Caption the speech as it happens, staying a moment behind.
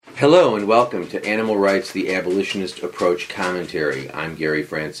Hello and welcome to Animal Rights, the Abolitionist Approach Commentary. I'm Gary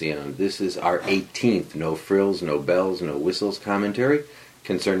Francione. This is our 18th No Frills, No Bells, No Whistles commentary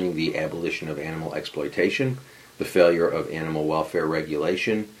concerning the abolition of animal exploitation, the failure of animal welfare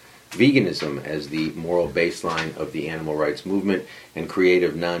regulation, veganism as the moral baseline of the animal rights movement, and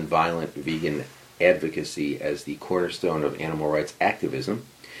creative nonviolent vegan advocacy as the cornerstone of animal rights activism,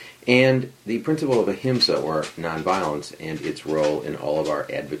 and the principle of ahimsa, or nonviolence, and its role in all of our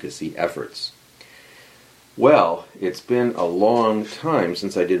advocacy efforts. Well, it's been a long time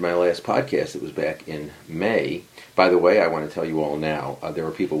since I did my last podcast. It was back in May. By the way, I want to tell you all now, there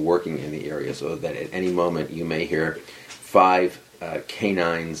are people working in the area, so that at any moment you may hear 5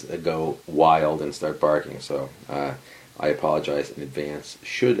 canines go wild and start barking. So I apologize in advance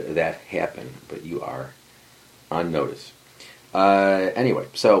should that happen, but you are on notice. Anyway,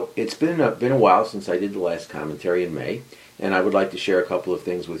 so it's been a while since I did the last commentary in May, and I would like to share a couple of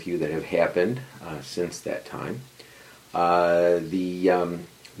things with you that have happened since that time.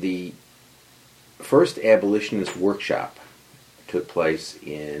 The first abolitionist workshop took place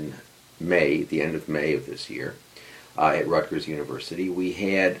in May, the end of May of this year, at Rutgers University. We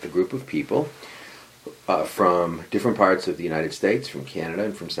had a group of people from different parts of the United States, from Canada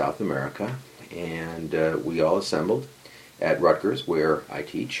and from South America, and we all assembled at Rutgers, where I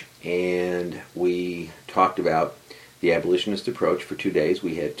teach, and we talked about the abolitionist approach for 2 days.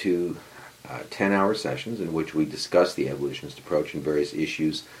 We had 2 10-hour sessions in which we discussed the abolitionist approach and various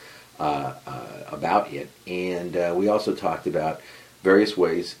issues about it, and we also talked about various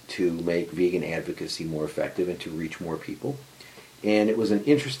ways to make vegan advocacy more effective and to reach more people. And it was an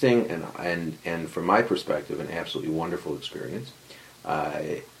interesting and from my perspective, an absolutely wonderful experience.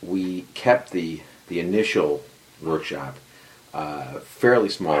 We kept the initial workshop fairly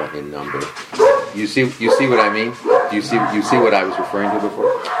small in number. You see what I mean? You see what I was referring to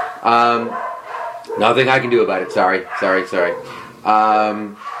before? Nothing I can do about it. Sorry.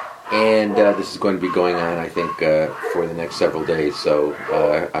 And this is going to be going on, I think, for the next several days. So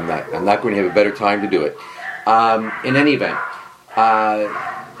I'm not going to have a better time to do it. In any event,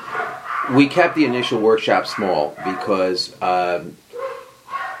 we kept the initial workshop small because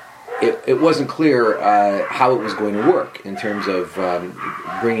it wasn't clear how it was going to work in terms of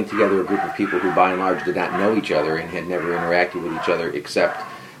bringing together a group of people who, by and large, did not know each other and had never interacted with each other except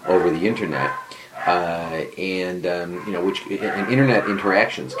over the internet, which internet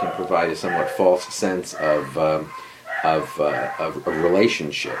interactions can provide a somewhat false sense of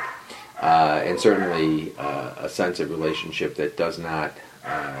relationship, and certainly a sense of relationship that does not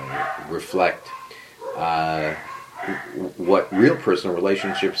reflect what real personal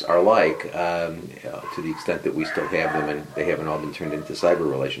relationships are like, to the extent that we still have them, and they haven't all been turned into cyber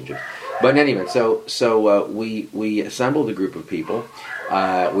relationships. But in any event, so we assembled a group of people.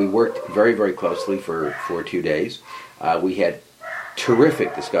 We worked very, very closely for 2 days. We had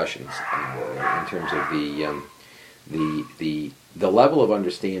terrific discussions in terms of the level of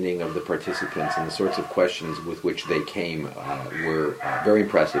understanding of the participants, and the sorts of questions with which they came were very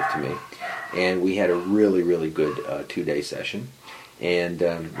impressive to me. And we had a really, really good 2-day session. And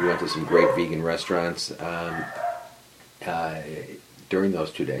we went to some great vegan restaurants during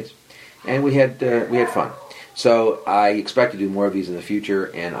those 2 days. And we had fun. So I expect to do more of these in the future,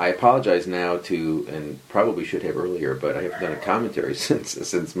 and I apologize now and probably should have earlier, but I haven't done a commentary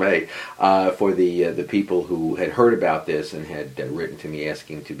since May, for the people who had heard about this and had written to me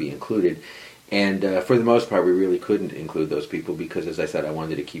asking to be included. And for the most part, we really couldn't include those people because, as I said, I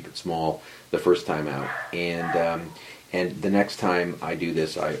wanted to keep it small the first time out. And the next time I do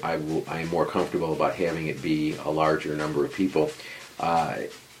this, I am more comfortable about having it be a larger number of people. I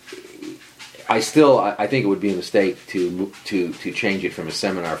think it would be a mistake to change it from a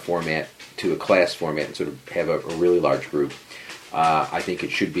seminar format to a class format and sort of have a really large group. I think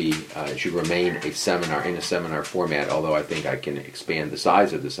it should remain a seminar format, although I think I can expand the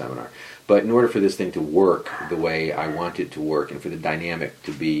size of the seminar. But in order for this thing to work the way I want it to work, and for the dynamic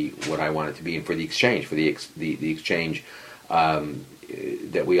to be what I want it to be, and for the exchange,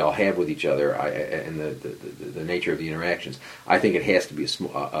 that we all have with each other, and the nature of the interactions, I think it has to be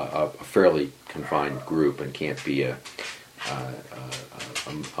a fairly confined group and can't be a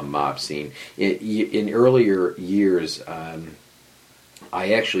mob scene. In earlier years,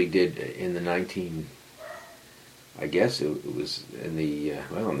 I actually did in the it was in the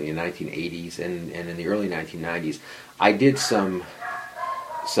 1980s and in the early 1990s, I did some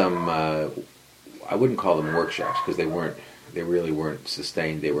I wouldn't call them workshops because they really weren't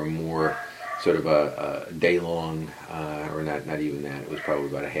sustained. They were more sort of a day-long, or not even that. It was probably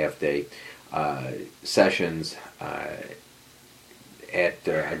about a half-day sessions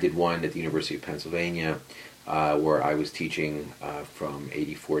I did one at the University of Pennsylvania, where I was teaching from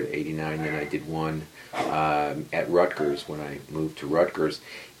 '84 to '89, and I did one at Rutgers when I moved to Rutgers,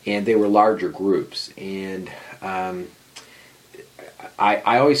 and they were larger groups. And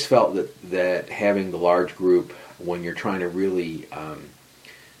I always felt that having the large group, when you're trying to really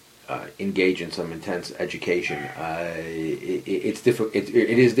engage in some intense education, it is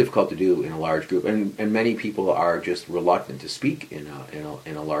difficult to do in a large group, and many people are just reluctant to speak in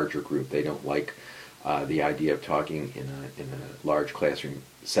a larger group. They don't like the idea of talking in a large classroom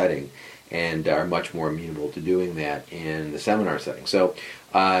setting, and are much more amenable to doing that in the seminar setting. So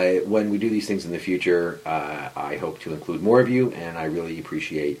when we do these things in the future, I hope to include more of you, and I really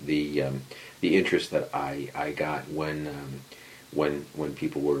appreciate the interest that I got when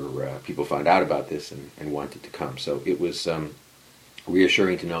people found out about this and wanted to come. So it was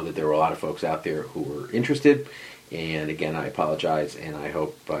reassuring to know that there were a lot of folks out there who were interested. And again, I apologize, and I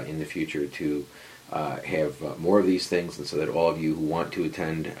hope in the future to have more of these things, and so that all of you who want to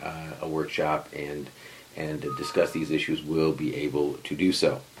attend a workshop and discuss these issues will be able to do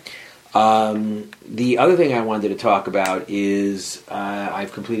so. The other thing I wanted to talk about is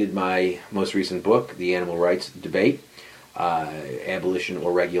I've completed my most recent book, The Animal Rights Debate, Abolition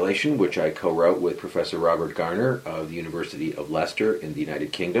or Regulation, which I co-wrote with Professor Robert Garner of the University of Leicester in the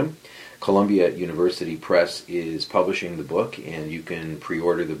United Kingdom. Columbia University Press is publishing the book, and you can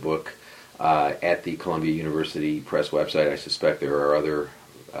pre-order the book at the Columbia University Press website. I suspect there are other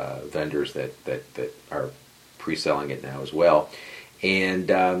vendors that are pre-selling it now as well. And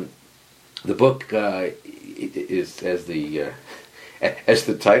the book is, as the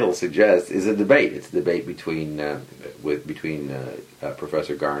title suggests, is a debate. It's a debate between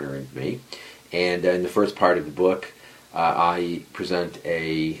Professor Garner and me. And in the first part of the book, I present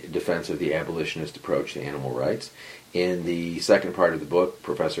a defense of the abolitionist approach to animal rights. In the second part of the book,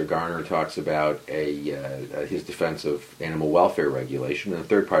 Professor Garner talks about his defense of animal welfare regulation. In the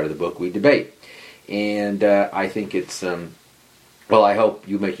third part of the book, we debate. And I think it's well, I hope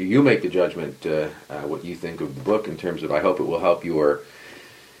you make the judgment what you think of the book in terms of, I hope it will help your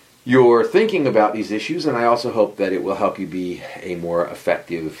thinking about these issues, and I also hope that it will help you be a more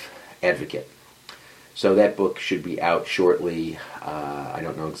effective advocate. So that book should be out shortly. I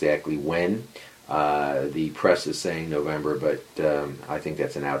don't know exactly when. The press is saying November, but I think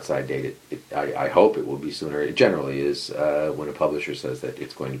that's an outside date. I hope it will be sooner. It generally is when a publisher says that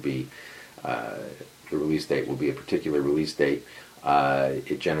it's going to be, the release date will be a particular release date.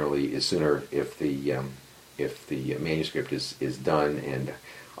 It generally is sooner if the manuscript is done, and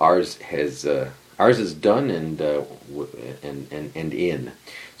ours is done and in.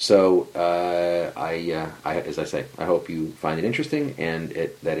 So as I say, I hope you find it interesting and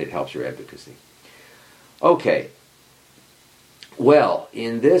that it helps your advocacy. Okay. Well,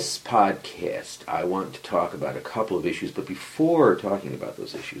 in this podcast, I want to talk about a couple of issues, but before talking about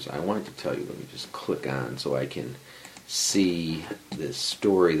those issues, I wanted to tell you, let me just click on so I can see this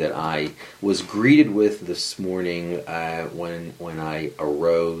story that I was greeted with this morning when I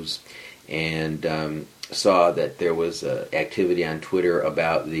arose and saw that there was activity on Twitter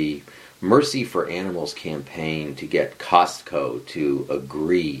about the Mercy for Animals campaign to get Costco to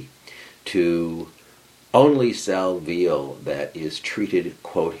agree to only sell veal that is treated,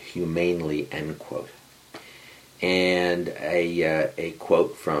 quote, humanely, end quote. And a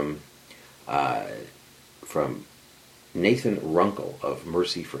quote from Nathan Runkle of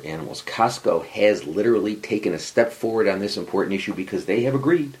Mercy for Animals. Costco has literally taken a step forward on this important issue because they have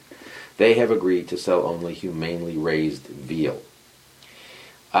agreed. They have agreed to sell only humanely raised veal.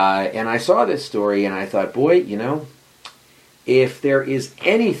 And I saw this story and I thought, boy, if there is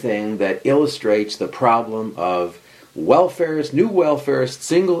anything that illustrates the problem of new welfarist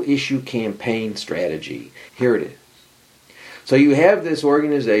single-issue campaign strategy, here it is. So you have this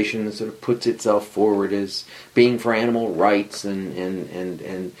organization that sort of puts itself forward as being for animal rights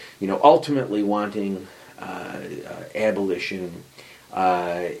and ultimately wanting abolition,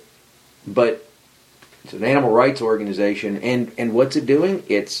 but it's an animal rights organization, and what's it doing?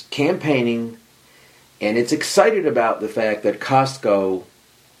 It's campaigning, and it's excited about the fact that Costco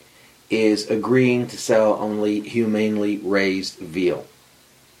is agreeing to sell only humanely raised veal.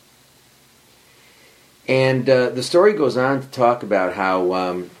 And the story goes on to talk about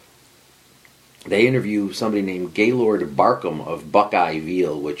how they interview somebody named Gaylord Barkham of Buckeye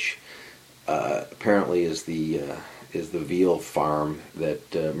Veal, which apparently is the veal farm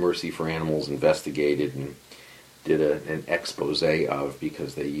that Mercy for Animals investigated and did an expose of,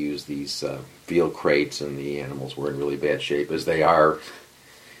 because they used these veal crates and the animals were in really bad shape, as they are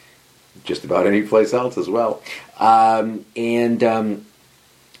just about any place else as well. And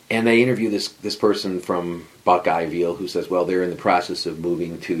And they interview this person from Buckeye Veal who says, well, they're in the process of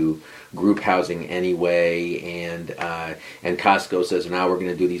moving to group housing anyway, and Costco says now we're going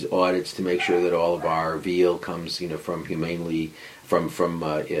to do these audits to make sure that all of our veal comes, from humanely, from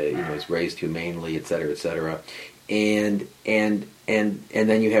is raised humanely, et cetera, et cetera. And then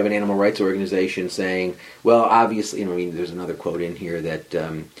you have an animal rights organization saying, well, obviously, there's another quote in here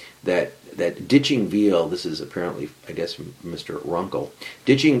that ditching veal, this is apparently, I guess, from Mr. Runkle,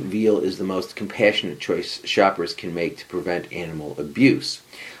 ditching veal is the most compassionate choice shoppers can make to prevent animal abuse.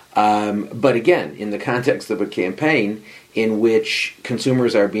 But again, in the context of a campaign in which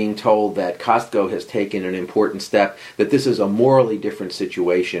consumers are being told that Costco has taken an important step, that this is a morally different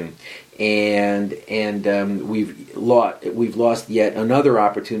situation, and we've lost yet another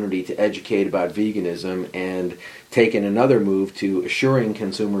opportunity to educate about veganism and taken another move to assuring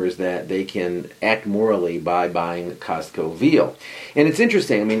consumers that they can act morally by buying Costco veal. And it's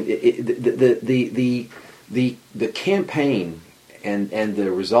interesting. The campaign and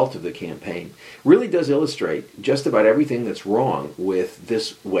the result of the campaign really does illustrate just about everything that's wrong with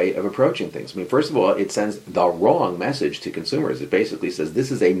this way of approaching things. First of all, it sends the wrong message to consumers. It basically says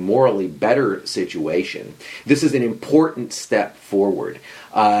this is a morally better situation. This is an important step forward.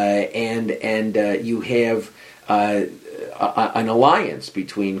 And you have an alliance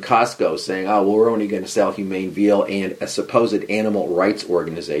between Costco saying, oh, well, we're only going to sell humane veal, and a supposed animal rights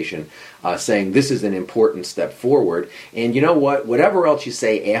organization saying this is an important step forward. And you know what? Whatever else you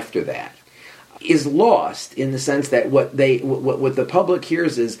say after that is lost in the sense that what the public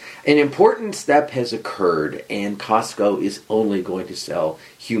hears is an important step has occurred and Costco is only going to sell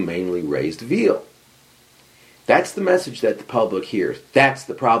humanely raised veal. That's the message that the public hears. That's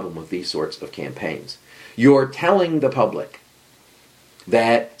the problem with these sorts of campaigns. You're telling the public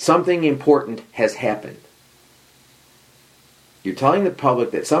that something important has happened. You're telling the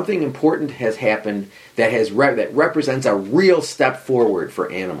public that something important has happened that represents a real step forward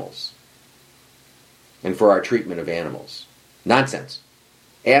for animals and for our treatment of animals. Nonsense.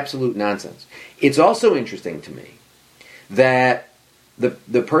 Absolute nonsense. It's also interesting to me that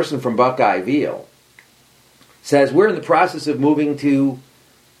the person from Buckeye Veal says we're in the process of moving to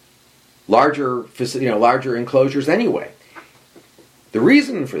larger enclosures anyway. The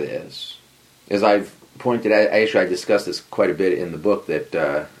reason for this, as I've pointed out, I discussed this quite a bit in the book that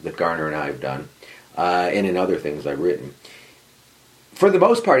Garner and I have done, and in other things I've written. For the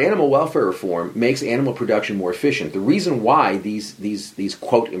most part, animal welfare reform makes animal production more efficient. The reason why these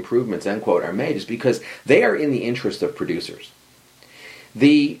quote improvements, end quote, are made is because they are in the interest of producers.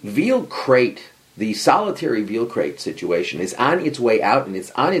 The veal crate, the solitary veal crate situation is on its way out, and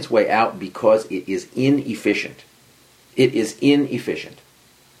it's on its way out because it is inefficient. It is inefficient.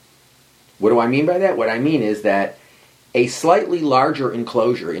 What do I mean by that? What I mean is that a slightly larger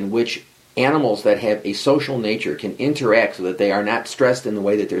enclosure in which animals that have a social nature can interact so that they are not stressed in the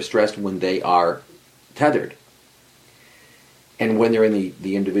way that they're stressed when they are tethered and when they're in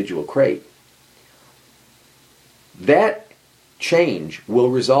the individual crate, that change will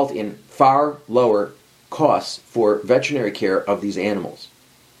result in far lower costs for veterinary care of these animals.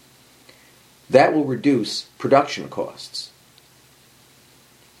 That will reduce production costs.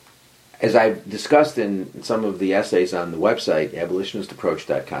 As I've discussed in some of the essays on the website,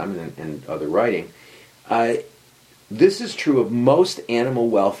 abolitionistapproach.com, and other writing, this is true of most animal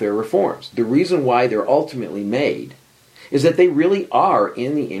welfare reforms. The reason why they're ultimately made is that they really are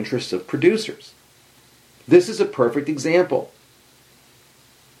in the interests of producers. This is a perfect example.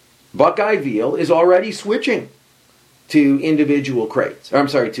 Buckeye Veal is already switching to individual crates.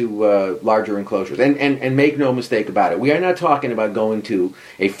 To larger enclosures. And make no mistake about it, we are not talking about going to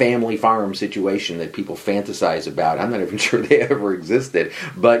a family farm situation that people fantasize about. I'm not even sure they ever existed.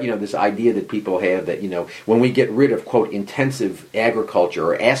 But, this idea that people have that, when we get rid of, quote, intensive agriculture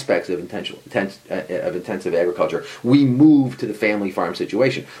or aspects of intensive agriculture, we move to the family farm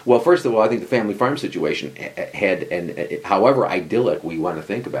situation. Well, first of all, I think the family farm situation had, and however idyllic we want to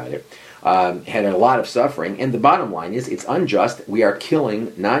think about it, had a lot of suffering, and the bottom line is it's unjust. We are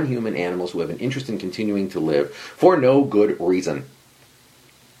killing non-human animals who have an interest in continuing to live for no good reason.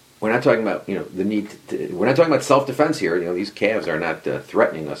 We're not talking about the need we're not talking about self-defense here. These calves are not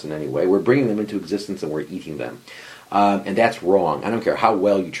threatening us in any way. We're bringing them into existence and we're eating them, and that's wrong. I don't care how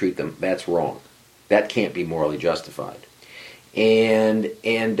well you treat them. That's wrong. That can't be morally justified. And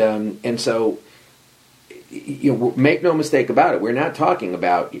so. Make no mistake about it. We're not talking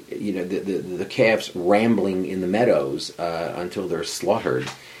about the calves rambling in the meadows until they're slaughtered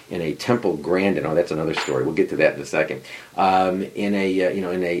in a Temple Grandin. Oh, that's another story. We'll get to that in a second. In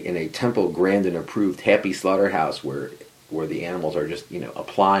a Temple Grandin approved happy slaughterhouse where where the animals are just,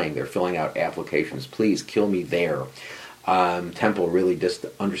 applying, they're filling out applications, please kill me there. Temple really just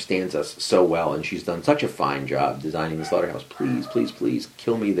understands us so well, and she's done such a fine job designing the slaughterhouse. Please, please, please,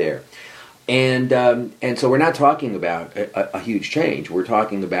 kill me there. And so we're not talking about a huge change. We're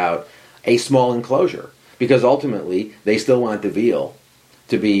talking about a small enclosure, because ultimately they still want the veal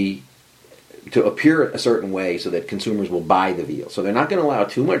to appear a certain way so that consumers will buy the veal. So they're not going to allow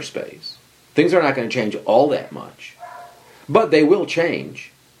too much space. Things are not going to change all that much, but they will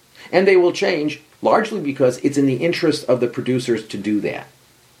change, and they will change largely because it's in the interest of the producers to do that.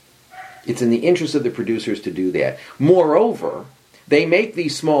 It's in the interest of the producers to do that. Moreover, they make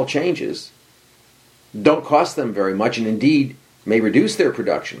these small changes, don't cost them very much, and indeed may reduce their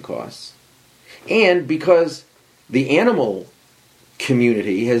production costs. And because the animal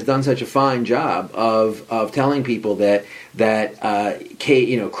community has done such a fine job of telling people that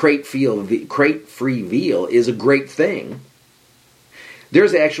crate-free veal is a great thing,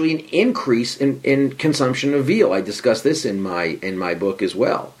 there's actually an increase in consumption of veal. I discuss this in my book as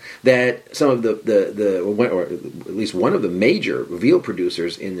well. That some of or at least one of the major veal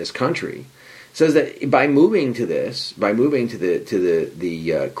producers in this country says that by moving to the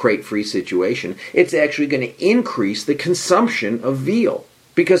crate-free situation, it's actually going to increase the consumption of veal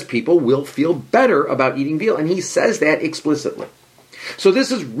because people will feel better about eating veal, and he says that explicitly. So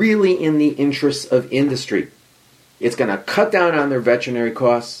this is really in the interests of industry. It's going to cut down on their veterinary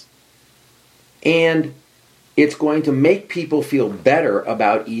costs, and it's going to make people feel better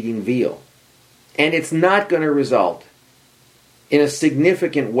about eating veal. And it's not going to result in a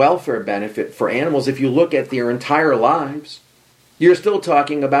significant welfare benefit for animals. If you look at their entire lives, you're still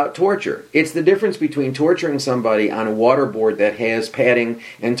talking about torture. It's the difference between torturing somebody on a waterboard that has padding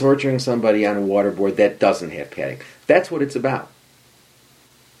and torturing somebody on a waterboard that doesn't have padding. That's what it's about.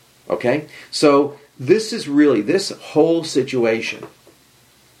 Okay? So this is really, this whole situation,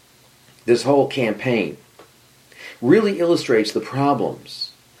 this whole campaign, really illustrates the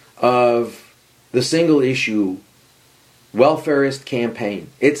problems of the single issue welfarist campaign.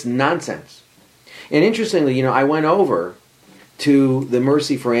 It's nonsense. And interestingly, I went over to the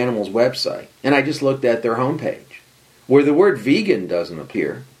Mercy for Animals website, and I just looked at their homepage, where the word vegan doesn't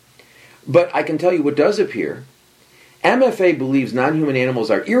appear. But I can tell you what does appear. MFA believes non-human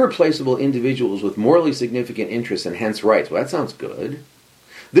animals are irreplaceable individuals with morally significant interests and hence rights. Well, that sounds good.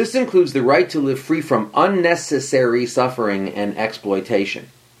 This includes the right to live free from unnecessary suffering and exploitation.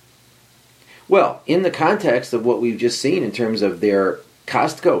 Well, in the context of what we've just seen in terms of their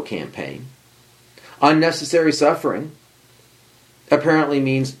Costco campaign, unnecessary suffering apparently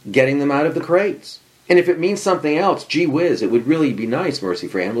means getting them out of the crates. And if it means something else, gee whiz, it would really be nice, Mercy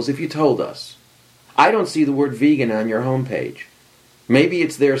for Animals, if you told us. I don't see the word vegan on your homepage. Maybe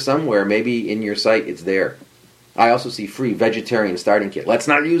it's there somewhere. Maybe in your site it's there. I also see free vegetarian starting kit. Let's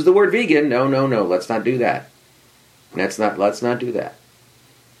not use the word vegan. No. Let's not do that. Let's not do that.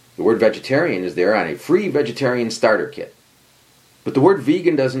 The word vegetarian is there on a free vegetarian starter kit. But the word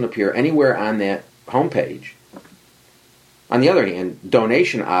vegan doesn't appear anywhere on that homepage. On the other hand,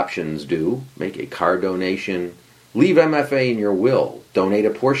 donation options do. Make a car donation. Leave MFA in your will. Donate a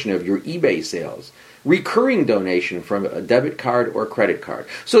portion of your eBay sales. Recurring donation from a debit card or credit card.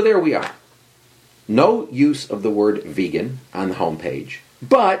 So there we are. No use of the word vegan on the homepage.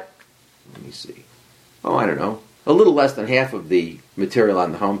 But, let me see. I don't know. A little less than half of the material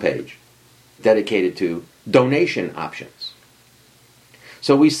on the homepage dedicated to donation options.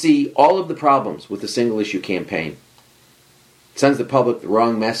 So we see all of the problems with the single issue campaign. It sends the public the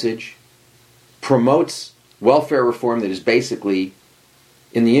wrong message, promotes welfare reform that is basically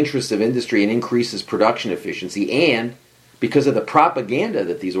in the interests of industry and increases production efficiency, and because of the propaganda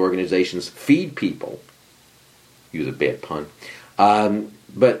that these organizations feed people, use a bad pun,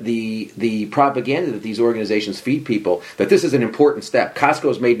 but the propaganda that these organizations feed people, that this is an important step.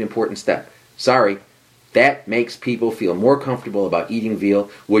 Costco's made an important step. Sorry, that makes people feel more comfortable about eating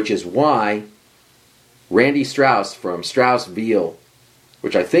veal, which is why Randy Strauss from Strauss Veal,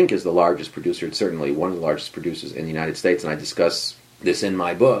 which I think is the largest producer, it's certainly one of the largest producers in the United States, and I discuss this in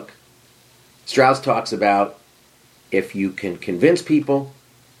my book. Strauss talks about if you can convince people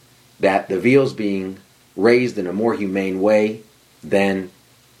that the veal's being raised in a more humane way, then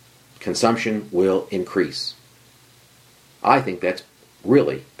consumption will increase. I think that's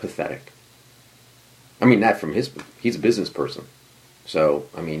really pathetic. I mean, not from he's a business person. So,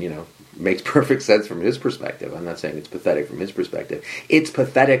 makes perfect sense from his perspective. I'm not saying it's pathetic from his perspective. It's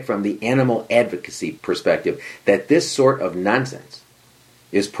pathetic from the animal advocacy perspective that this sort of nonsense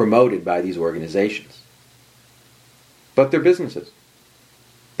is promoted by these organizations. But they're businesses.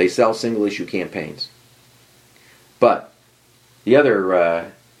 They sell single-issue campaigns. But The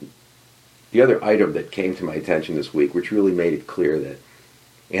other item that came to my attention this week, which really made it clear that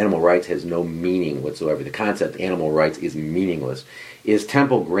animal rights has no meaning whatsoever, the concept animal rights is meaningless, is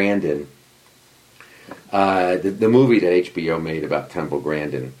Temple Grandin. The movie that HBO made about Temple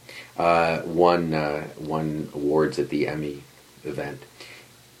Grandin won awards at the Emmy event,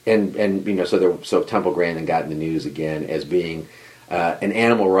 and so Temple Grandin got in the news again as being an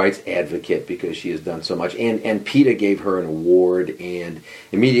animal rights advocate because she has done so much, and PETA gave her an award, and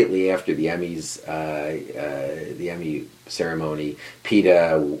immediately after the Emmys, the Emmy ceremony,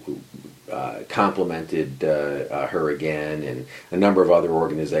 PETA complimented her again, and a number of other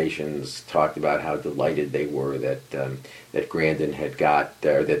organizations talked about how delighted they were that Grandin had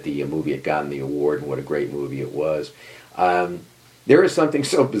that the movie had gotten the award, and what a great movie it was. There is something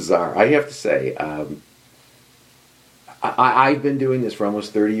so bizarre, I have to say. I've been doing this for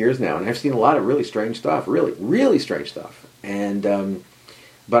almost 30 years now, and I've seen a lot of really strange stuff, really strange stuff. And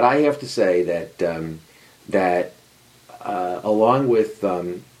but I have to say that along with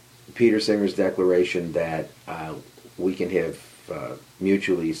Peter Singer's declaration that we can have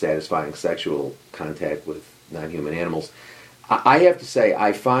mutually satisfying sexual contact with non-human animals, I have to say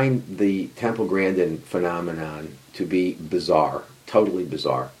I find the Temple Grandin phenomenon to be bizarre, totally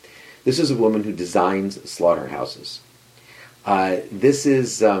bizarre. This is a woman who designs slaughterhouses. This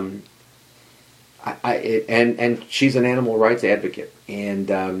is, and she's an animal rights advocate,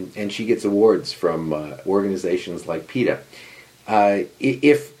 and she gets awards from organizations like PETA.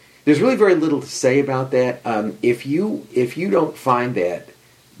 If there's really very little to say about that, if you don't find that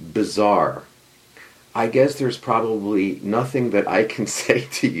bizarre, I guess there's probably nothing that I can say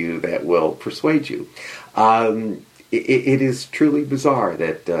to you that will persuade you. It is truly bizarre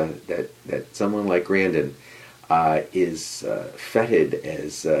that someone like Grandin is feted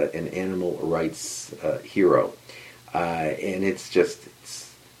as an animal rights hero, and it's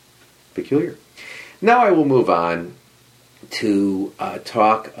peculiar. Now I will move on to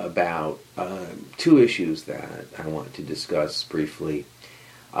talk about two issues that I want to discuss briefly.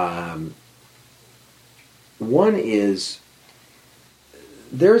 One is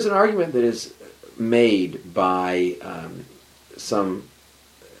there's an argument that is made by some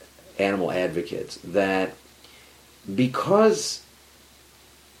animal advocates that because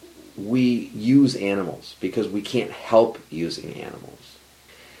we use animals, because we can't help using animals,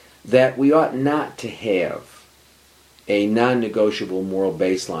 that we ought not to have a non-negotiable moral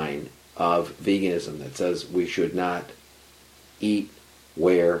baseline of veganism that says we should not eat,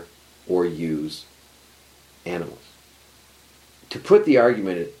 wear, or use animals. To put the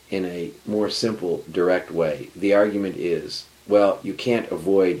argument in a more simple, direct way, the argument is, well, you can't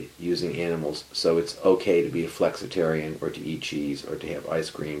avoid using animals, so it's okay to be a flexitarian, or to eat cheese, or to have ice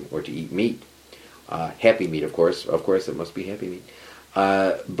cream, or to eat meat. Happy meat, of course. Of course, it must be happy meat.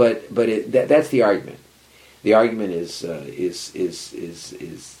 But that's the argument. The argument is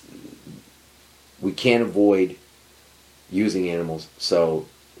we can't avoid using animals, so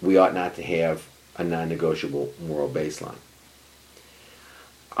we ought not to have a non-negotiable moral baseline.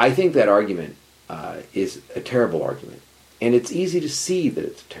 I think that argument is a terrible argument. And it's easy to see that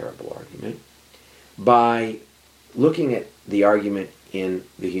it's a terrible argument by looking at the argument in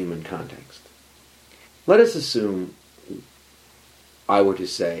the human context. Let us assume I were to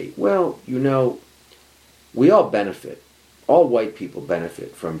say, well, we all benefit, all white people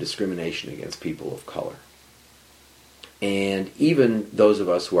benefit from discrimination against people of color. And even those of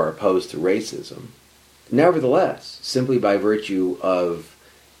us who are opposed to racism, nevertheless, simply by virtue of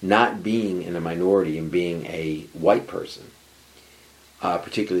not being in a minority and being a white person,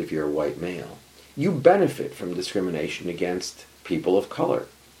 particularly if you're a white male, you benefit from discrimination against people of color.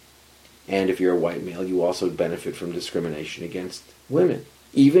 And if you're a white male, you also benefit from discrimination against women,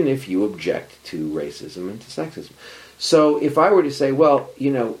 even if you object to racism and to sexism. So if I were to say, well,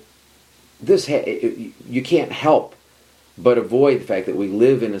 you can't help but avoid the fact that we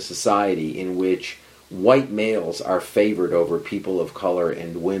live in a society in which white males are favored over people of color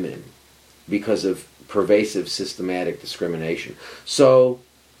and women because of pervasive systematic discrimination. So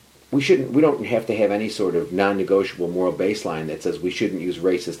we don't have to have any sort of non-negotiable moral baseline that says we shouldn't use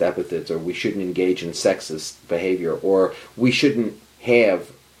racist epithets, or we shouldn't engage in sexist behavior, or we shouldn't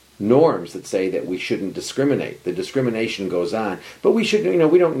have norms that say that we shouldn't discriminate. The discrimination goes on, but we should,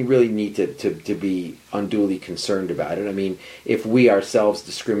 we don't really need to be unduly concerned about it. I mean, if we ourselves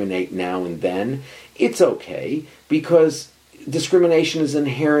discriminate now and then, it's okay, because discrimination is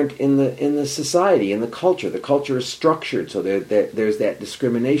inherent in the society, in the culture. The culture is structured so there's that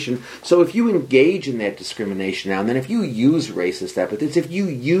discrimination. So if you engage in that discrimination now and then, if you use racist epithets, if you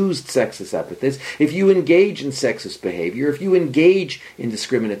used sexist epithets, if you engage in sexist behavior, if you engage in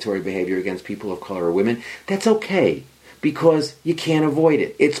discriminatory behavior against people of color or women, that's okay, because you can't avoid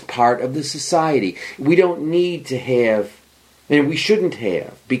it. It's part of the society. We don't need to have, and we shouldn't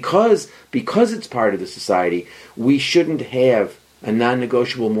have, because it's part of the society, we shouldn't have a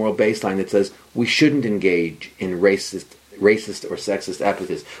non-negotiable moral baseline that says we shouldn't engage in racist or sexist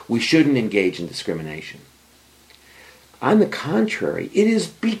epithets. We shouldn't engage in discrimination. On the contrary, it is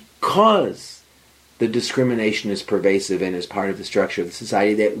because the discrimination is pervasive and is part of the structure of the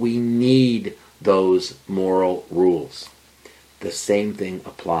society that we need those moral rules. The same thing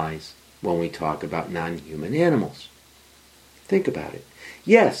applies when we talk about non-human animals. Think about it.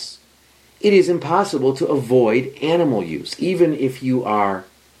 Yes, it is impossible to avoid animal use, even if you are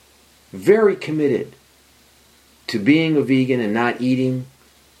very committed to being a vegan and not eating,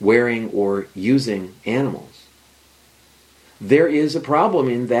 wearing, or using animals. There is a problem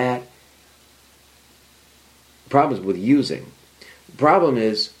in that. The problem is with using. The problem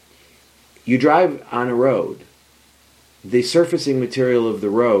is you drive on a road. The surfacing material of the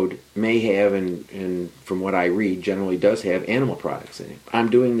road may have, and from what I read, generally does have animal products in it. I'm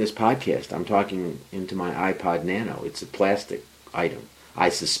doing this podcast. I'm talking into my iPod Nano. It's a plastic item. I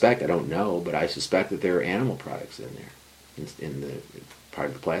suspect, I don't know, but I suspect that there are animal products in there, in the part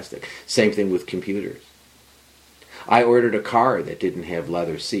of the plastic. Same thing with computers. I ordered a car that didn't have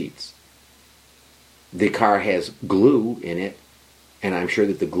leather seats. The car has glue in it, and I'm sure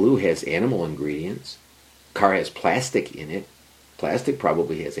that the glue has animal ingredients. Car has plastic in it. Plastic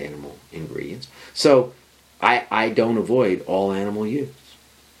probably has animal ingredients. So I don't avoid all animal use.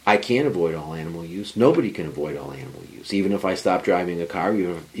 I can't avoid all animal use. Nobody can avoid all animal use. Even if I stop driving a car,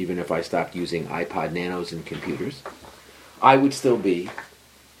 even if I stopped using iPod Nanos and computers, I would still be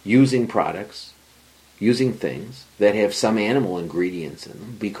using products, using things that have some animal ingredients in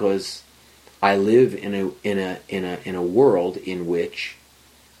them, because I live in a world in which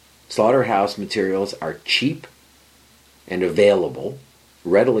slaughterhouse materials are cheap and available,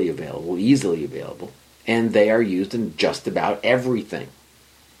 readily available, easily available, and they are used in just about everything.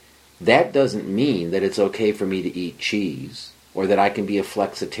 That doesn't mean that it's okay for me to eat cheese, or that I can be a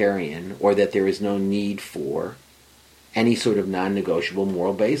flexitarian, or that there is no need for any sort of non-negotiable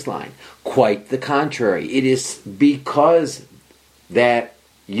moral baseline. Quite the contrary. It is because that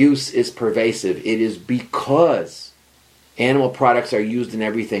use is pervasive, it is because animal products are used in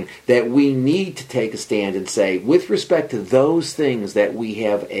everything that we need to take a stand and say, with respect to those things that we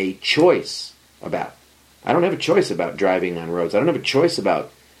have a choice about. I don't have a choice about driving on roads. I don't have a choice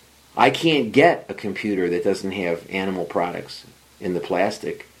about, I can't get a computer that doesn't have animal products in the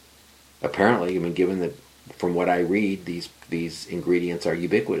plastic. Apparently, I mean, given that from what I read, these ingredients are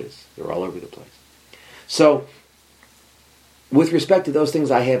ubiquitous. They're all over the place. So, with respect to those things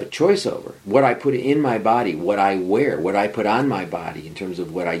I have a choice over, what I put in my body, what I wear, what I put on my body in terms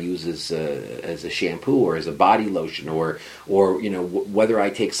of what I use as a shampoo or as a body lotion, or whether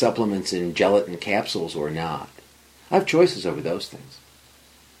I take supplements in gelatin capsules or not. I have choices over those things.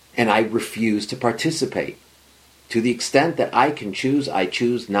 And I refuse to participate. To the extent that I can choose, I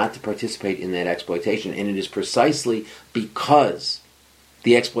choose not to participate in that exploitation. And it is precisely because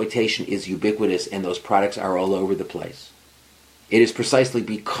the exploitation is ubiquitous and those products are all over the place. It is precisely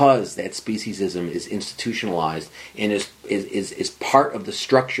because that speciesism is institutionalized and is part of the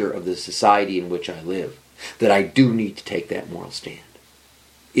structure of the society in which I live that I do need to take that moral stand.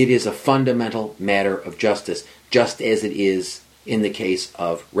 It is a fundamental matter of justice, just as it is in the case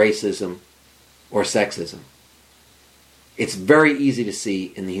of racism or sexism. It's very easy to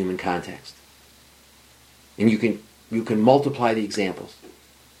see in the human context. And you can multiply the examples.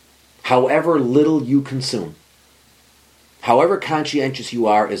 However little you consume, however conscientious you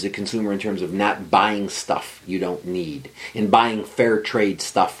are as a consumer in terms of not buying stuff you don't need, and buying fair trade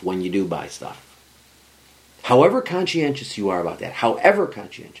stuff when you do buy stuff, however conscientious you are about that, however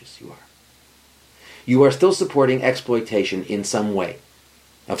conscientious you are still supporting exploitation in some way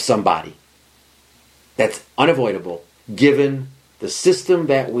of somebody. That's unavoidable given the system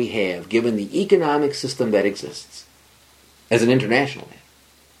that we have, given the economic system that exists as an international matter.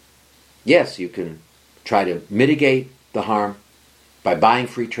 Yes, you can try to mitigate the harm by buying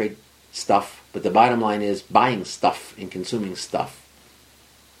free trade stuff, but the bottom line is buying stuff and consuming stuff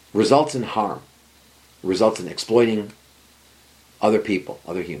results in harm, results in exploiting other people,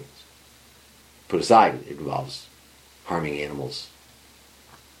 other humans. Put aside, it involves harming animals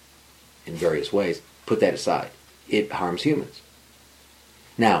in various ways. Put that aside. it harms humans.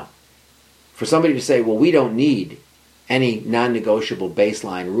 Now, for somebody to say, well, we don't need any non-negotiable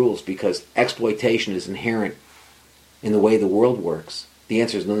baseline rules because exploitation is inherent in the way the world works, the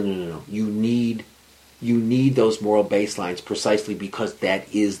answer is no. You need those moral baselines precisely because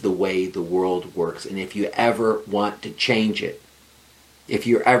that is the way the world works. And if you ever want to change it, if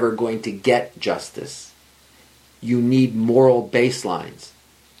you're ever going to get justice, you need moral baselines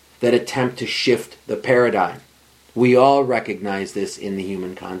that attempt to shift the paradigm. We all recognize this in the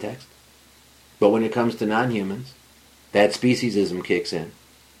human context. But when it comes to non-humans, that speciesism kicks in.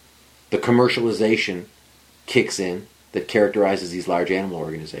 The commercialization kicks in that characterizes these large animal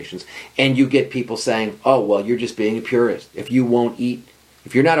organizations. And you get people saying, oh, well, you're just being a purist. If you won't eat,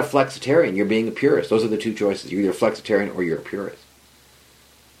 if you're not a flexitarian, you're being a purist. Those are the two choices. You're either a flexitarian or you're a purist.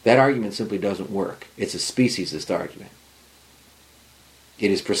 That argument simply doesn't work. It's a speciesist argument.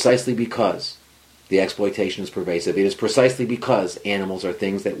 It is precisely because the exploitation is pervasive. It is precisely because animals are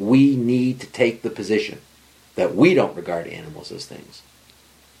things that we need to take the position that we don't regard animals as things.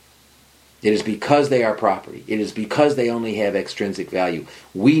 It is because they are property. It is because they only have extrinsic value.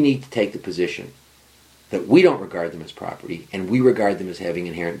 We need to take the position that we don't regard them as property and we regard them as having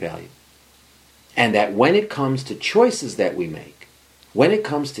inherent value. And that when it comes to choices that we make, when it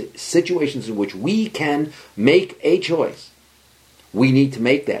comes to situations in which we can make a choice, we need to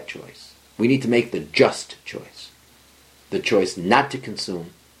make that choice. We need to make the just choice. The choice not to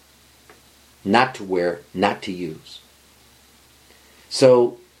consume, not to wear, not to use.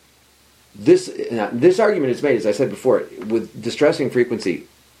 So this argument is made, as I said before, with distressing frequency,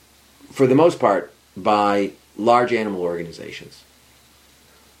 for the most part, by large animal organizations.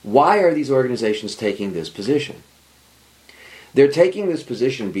 Why are these organizations taking this position? They're taking this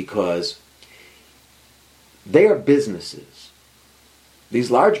position because they are businesses.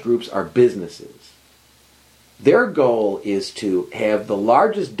 These large groups are businesses. Their goal is to have the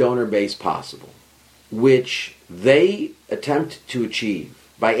largest donor base possible, which they attempt to achieve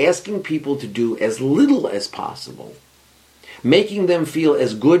by asking people to do as little as possible, making them feel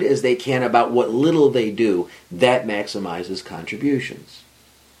as good as they can about what little they do. That maximizes contributions.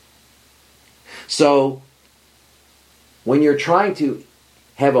 So, when you're trying to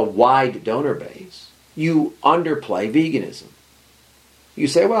have a wide donor base, you underplay veganism. You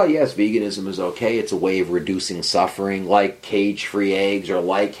say, well, yes, veganism is okay. It's a way of reducing suffering, like cage-free eggs or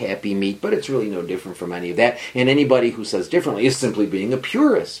like happy meat, but it's really no different from any of that. And anybody who says differently is simply being a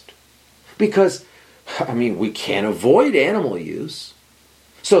purist. Because, we can't avoid animal use.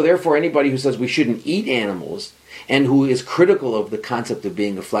 So therefore, anybody who says we shouldn't eat animals and who is critical of the concept of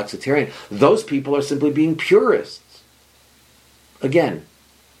being a flexitarian, those people are simply being purists. Again,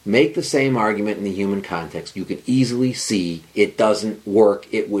 make the same argument in the human context. You can easily see it doesn't work.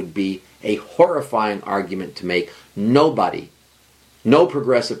 It would be a horrifying argument to make. Nobody, no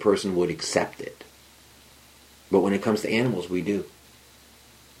progressive person would accept it. But when it comes to animals, we do.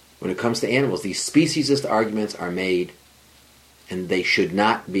 When it comes to animals, these speciesist arguments are made and they should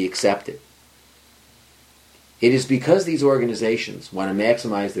not be accepted. It is because these organizations want to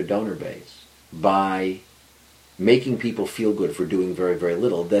maximize their donor base by making people feel good for doing very, very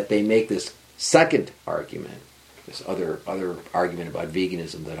little that they make this second argument, this other argument about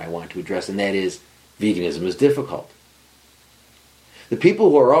veganism that I want to address, and that is veganism is difficult. The people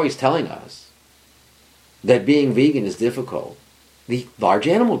who are always telling us that being vegan is difficult, the large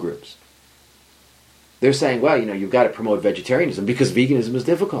animal groups. They're saying, well, you've got to promote vegetarianism because veganism is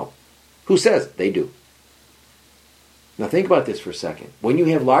difficult. Who says? They do. Now think about this for a second. When you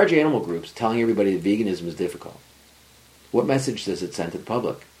have large animal groups telling everybody that veganism is difficult, what message does it send to the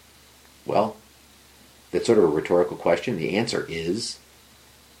public? Well, that's sort of a rhetorical question. The answer is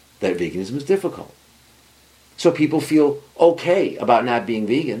that veganism is difficult. So people feel okay about not being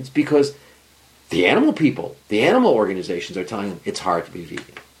vegans because the animal people, the animal organizations are telling them it's hard to be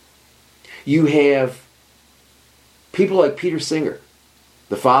vegan. You have people like Peter Singer,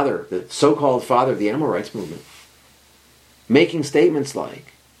 the so-called father of the animal rights movement, making statements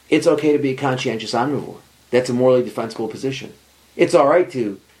like, it's okay to be a conscientious omnivore. That's a morally defensible position. It's all right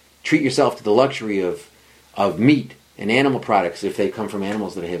to treat yourself to the luxury of meat and animal products if they come from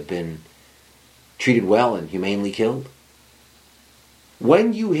animals that have been treated well and humanely killed.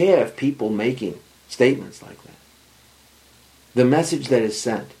 When you have people making statements like that, the message that is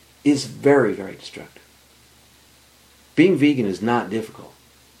sent is very, very destructive. Being vegan is not difficult.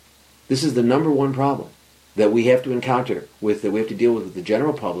 This is the number one problem that we have to encounter with, that we have to deal with the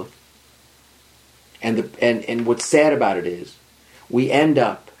general public. And what's sad about it is we end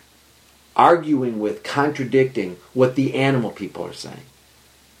up arguing with, contradicting what the animal people are saying.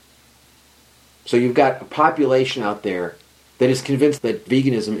 So you've got a population out there that is convinced that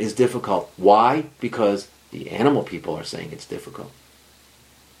veganism is difficult. Why? Because the animal people are saying it's difficult.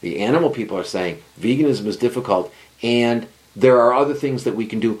 The animal people are saying veganism is difficult, and there are other things that we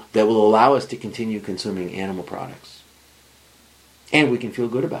can do that will allow us to continue consuming animal products. And we can feel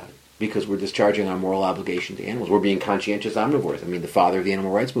good about it because we're discharging our moral obligation to animals. We're being conscientious omnivores. I mean, the father of the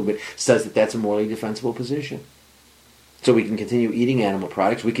animal rights movement says that that's a morally defensible position. So we can continue eating animal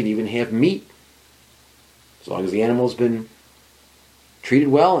products. We can even have meat. As long as the animal's been treated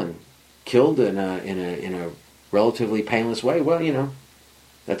well and killed in a relatively painless way, well,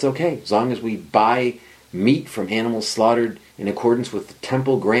 that's okay. As long as we buy meat from animals slaughtered in accordance with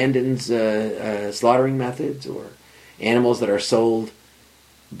Temple Grandin's slaughtering methods, or animals that are sold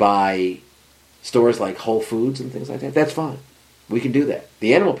by stores like Whole Foods and things like that, that's fine. We can do that.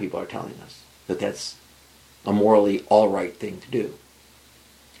 The animal people are telling us that that's a morally all right thing to do.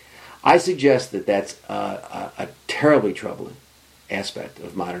 I suggest that that's a terribly troubling aspect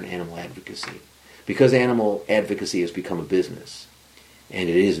of modern animal advocacy, because animal advocacy has become a business. And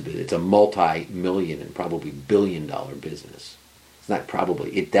it's a multi-million and probably billion-dollar business. It's not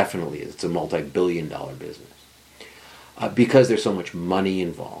probably, it definitely is. It's a multi-billion-dollar business. Because there's so much money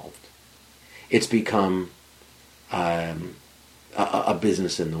involved, it's become a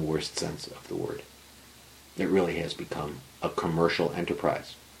business in the worst sense of the word. It really has become a commercial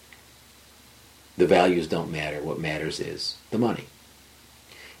enterprise. The values don't matter. What matters is the money.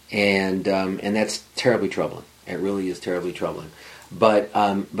 And that's terribly troubling. It really is terribly troubling. But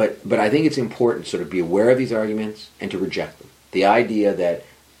I think it's important to sort of be aware of these arguments and to reject them. The idea that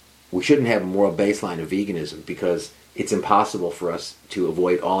we shouldn't have a moral baseline of veganism because it's impossible for us to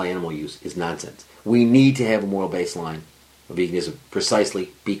avoid all animal use is nonsense. We need to have a moral baseline of veganism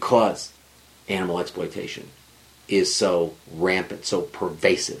precisely because animal exploitation is so rampant, so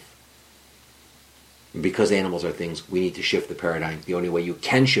pervasive. Because animals are things, we need to shift the paradigm. The only way you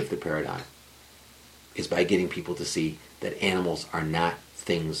can shift the paradigm is by getting people to see that animals are not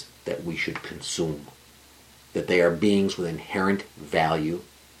things that we should consume. That they are beings with inherent value,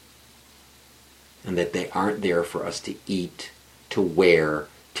 and that they aren't there for us to eat, to wear,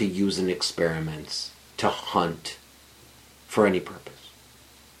 to use in experiments, to hunt, for any purpose.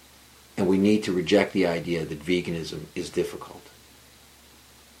 And we need to reject the idea that veganism is difficult.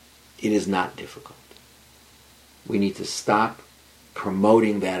 It is not difficult. We need to stop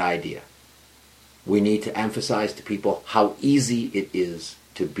promoting that idea. We need to emphasize to people how easy it is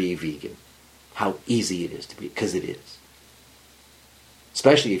to be vegan. How easy it is to be, because it is.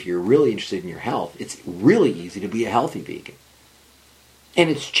 Especially if you're really interested in your health, it's really easy to be a healthy vegan. And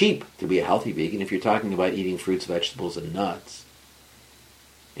it's cheap to be a healthy vegan if you're talking about eating fruits, vegetables, and nuts.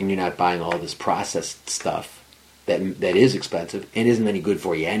 And you're not buying all this processed stuff that is expensive and isn't any good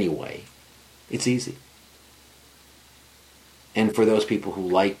for you anyway. It's easy. And for those people who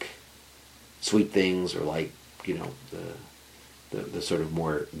like sweet things or like, the sort of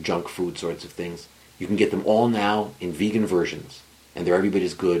more junk food sorts of things, you can get them all now in vegan versions. And they're every bit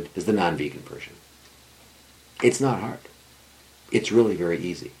as good as the non-vegan version. It's not hard. It's really very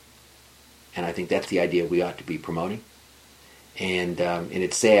easy. And I think that's the idea we ought to be promoting. And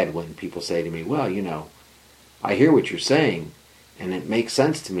it's sad when people say to me, well, I hear what you're saying, and it makes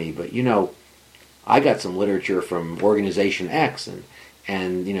sense to me, but, I got some literature from Organization X,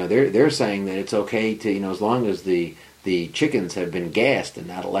 and they're saying that it's okay to, as long as the chickens have been gassed and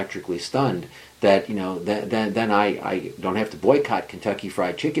not electrically stunned, that then I don't have to boycott Kentucky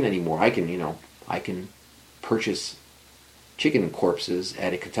Fried Chicken anymore. I can purchase chicken corpses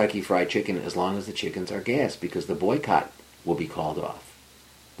at a Kentucky Fried Chicken as long as the chickens are gassed, because the boycott will be called off.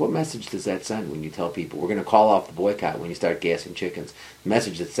 What message does that send when you tell people we're going to call off the boycott when you start gassing chickens? The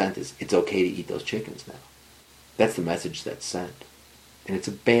message that's sent is it's okay to eat those chickens now. That's the message that's sent, and it's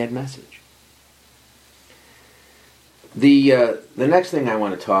a bad message. The next thing I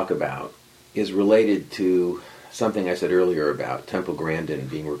want to talk about is related to something I said earlier about Temple Grandin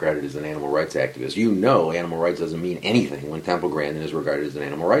being regarded as an animal rights activist. Animal rights doesn't mean anything when Temple Grandin is regarded as an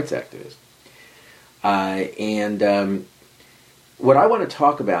animal rights activist. What I want to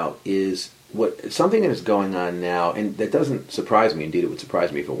talk about is something that is going on now, and that doesn't surprise me. Indeed, it would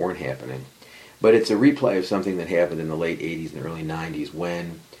surprise me if it weren't happening. But it's a replay of something that happened in the late 80s and early 90s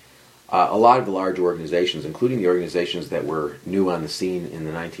when a lot of the large organizations, including the organizations that were new on the scene in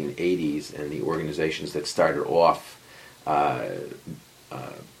the 1980s and the organizations that started off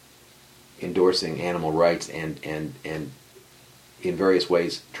endorsing animal rights and in various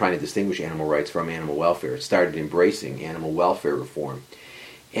ways trying to distinguish animal rights from animal welfare, started embracing animal welfare reform.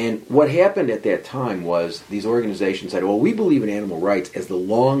 And what happened at that time was these organizations said, well, we believe in animal rights as the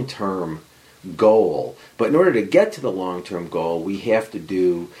long-term goal. But in order to get to the long-term goal, we have to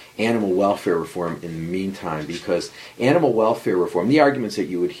do animal welfare reform in the meantime, because animal welfare reform, the arguments that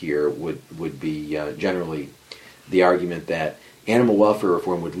you would hear would be generally the argument that animal welfare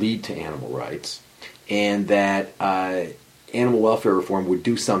reform would lead to animal rights, and that animal welfare reform would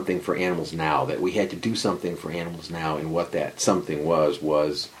do something for animals now, that we had to do something for animals now, and what that something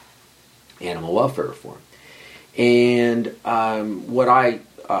was animal welfare reform. And what I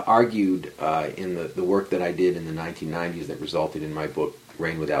argued in the work that I did in the 1990s that resulted in my book,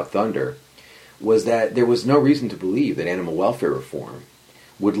 Rain Without Thunder, was that there was no reason to believe that animal welfare reform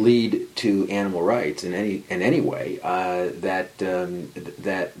would lead to animal rights in any way.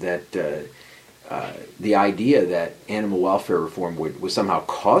 The idea that animal welfare reform was somehow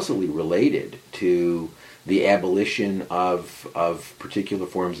causally related to the abolition of particular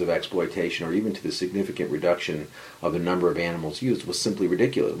forms of exploitation, or even to the significant reduction of the number of animals used, was simply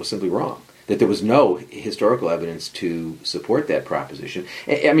ridiculous. It was simply wrong. That there was no historical evidence to support that proposition.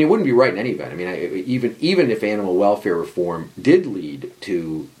 I mean, it wouldn't be right in any event. I mean, even if animal welfare reform did lead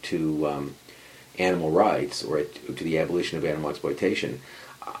to animal rights, or to the abolition of animal exploitation,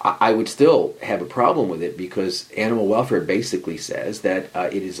 I would still have a problem with it, because animal welfare basically says that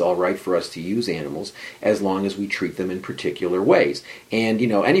it is all right for us to use animals as long as we treat them in particular ways. And,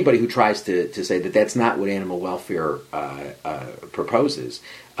 anybody who tries to say that that's not what animal welfare proposes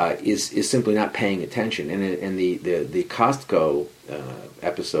is simply not paying attention. And the Costco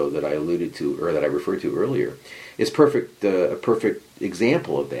episode that I alluded to, or that I referred to earlier, is a perfect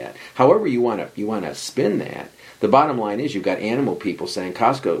example of that. However you want to spin that, the bottom line is you've got animal people saying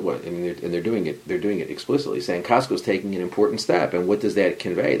Costco, and they're doing it explicitly, saying Costco's taking an important step. And what does that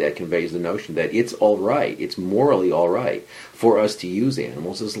convey? That conveys the notion that it's all right, it's morally all right for us to use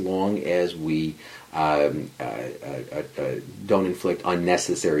animals as long as we don't inflict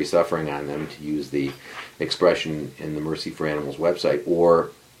unnecessary suffering on them, to use the expression in the Mercy for Animals website, or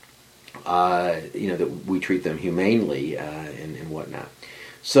that we treat them humanely and whatnot.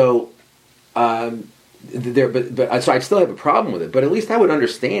 So. So I still have a problem with it, but at least I would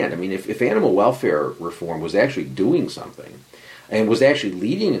understand. I mean, if animal welfare reform was actually doing something, and was actually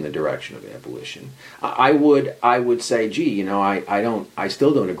leading in the direction of abolition, I would say, gee, I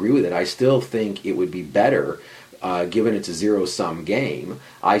still don't agree with it. I still think it would be better, given it's a zero-sum game.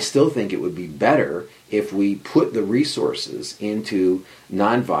 I still think it would be better if we put the resources into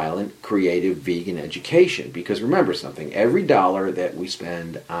nonviolent, creative, vegan education. Because remember something, every dollar that we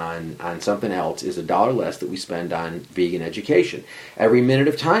spend on something else is a dollar less that we spend on vegan education. Every minute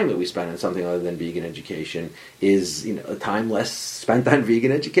of time that we spend on something other than vegan education is a time less spent on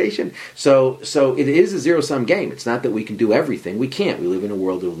vegan education. So it is a zero-sum game. It's not that we can do everything. We can't. We live in a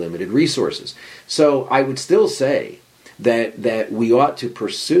world of limited resources. So I would still say that we ought to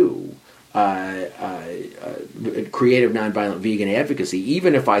pursue creative, nonviolent vegan advocacy,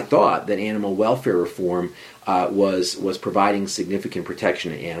 even if I thought that animal welfare reform was providing significant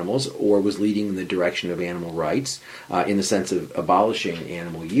protection to animals, or was leading in the direction of animal rights, in the sense of abolishing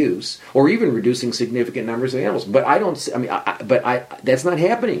animal use, or even reducing significant numbers of animals. But I don't. I mean, that's not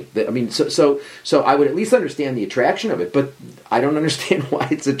happening. I mean, so I would at least understand the attraction of it, but I don't understand why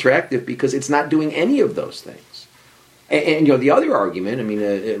it's attractive, because it's not doing any of those things. And the other argument, I mean,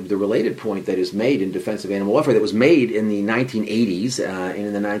 the related point that is made in defense of animal welfare, that was made in the 1980s and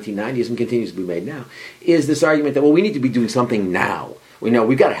in the 1990s and continues to be made now, is this argument that, well, we need to be doing something now.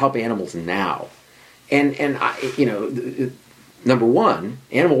 We've got to help animals now. And number one,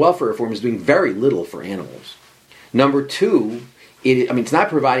 animal welfare reform is doing very little for animals. Number two, it's not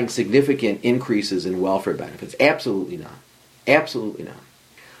providing significant increases in welfare benefits. Absolutely not. Absolutely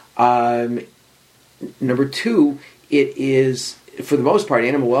not. Number two, it is, for the most part,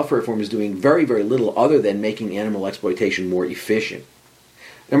 animal welfare reform is doing very, very little other than making animal exploitation more efficient.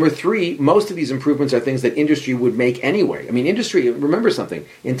 Number three, most of these improvements are things that industry would make anyway. I mean, industry, remember something,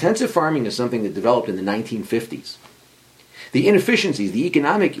 intensive farming is something that developed in the 1950s. The inefficiencies, the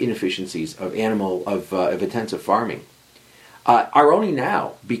economic inefficiencies of intensive farming are only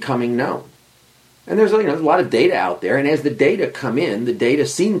now becoming known. And there's a lot of data out there, and as the data come in, the data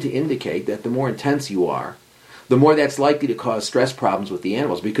seem to indicate that the more intense you are, the more that's likely to cause stress problems with the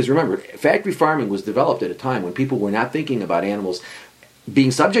animals. Because remember, factory farming was developed at a time when people were not thinking about animals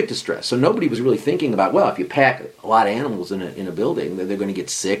being subject to stress. So nobody was really thinking about, well, if you pack a lot of animals in a building, they're going to get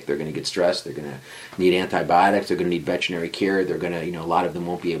sick, they're going to get stressed, they're going to need antibiotics, they're going to need veterinary care, they're going to, a lot of them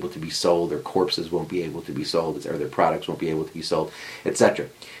won't be able to be sold, their corpses won't be able to be sold, or their products won't be able to be sold, etc.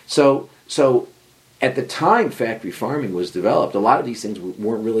 So at the time factory farming was developed, a lot of these things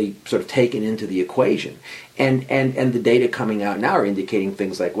weren't really sort of taken into the equation. And the data coming out now are indicating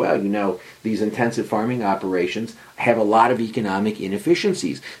things like, well, these intensive farming operations have a lot of economic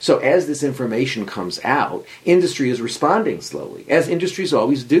inefficiencies. So as this information comes out, industry is responding slowly, as industries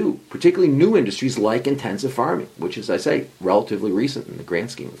always do, particularly new industries like intensive farming, which is, I say, relatively recent in the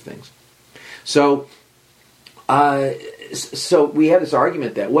grand scheme of things. So we have this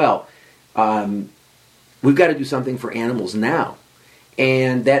argument that, we've got to do something for animals now.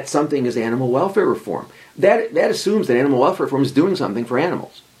 And that something is animal welfare reform. That assumes that animal welfare reform is doing something for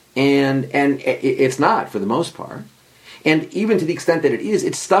animals. And it's not, for the most part. And even to the extent that it is,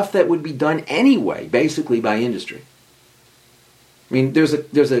 it's stuff that would be done anyway, basically by industry. I mean, there's a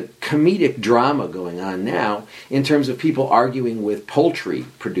comedic drama going on now in terms of people arguing with poultry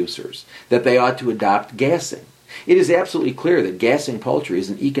producers that they ought to adopt gassing. It is absolutely clear that gassing poultry is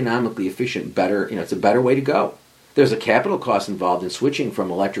an economically efficient, it's a better way to go. There's a capital cost involved in switching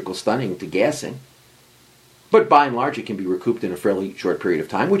from electrical stunning to gassing. But by and large, it can be recouped in a fairly short period of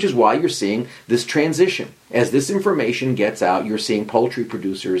time, which is why you're seeing this transition. As this information gets out, you're seeing poultry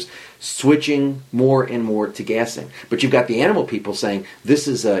producers switching more and more to gassing. But you've got the animal people saying, this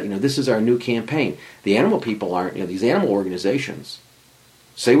is our new campaign. The animal people aren't, these animal organizations,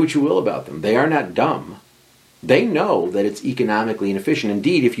 say what you will about them, they are not dumb. They know that it's economically inefficient.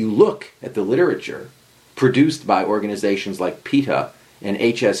 Indeed, if you look at the literature produced by organizations like PETA and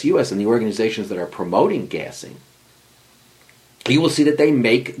HSUS and the organizations that are promoting gassing, you will see that they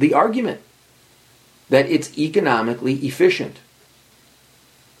make the argument that it's economically efficient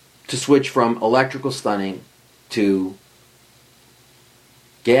to switch from electrical stunning to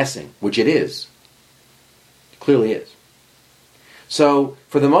gassing, which it is. It clearly is. So,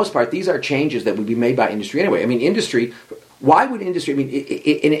 for the most part, these are changes that would be made by industry anyway. I mean, industry, why would industry,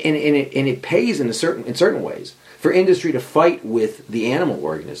 it pays in certain ways for industry to fight with the animal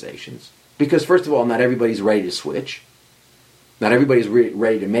organizations. Because, first of all, not everybody's ready to switch. Not everybody's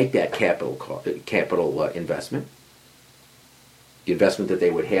ready to make that capital investment. The investment that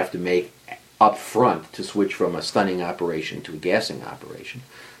they would have to make up front to switch from a stunning operation to a gassing operation.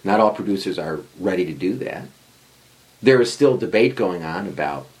 Not all producers are ready to do that. There is still debate going on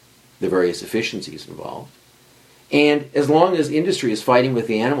about the various efficiencies involved. And as long as industry is fighting with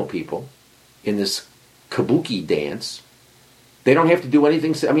the animal people in this kabuki dance, they don't have to do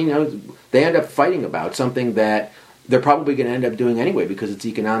anything. I mean, they end up fighting about something that they're probably going to end up doing anyway because it's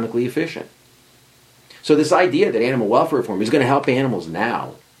economically efficient. So this idea that animal welfare reform is going to help animals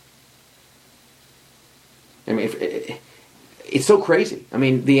now, I mean, it's so crazy. I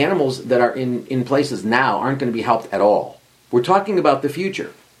mean, the animals that are in places now aren't going to be helped at all. We're talking about the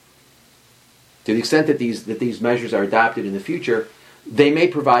future. To the extent that these measures are adopted in the future, they may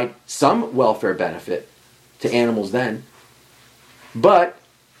provide some welfare benefit to animals then, but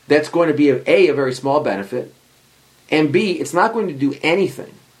that's going to be a very small benefit, and B, it's not going to do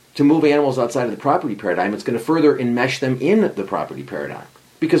anything to move animals outside of the property paradigm. It's going to further enmesh them in the property paradigm,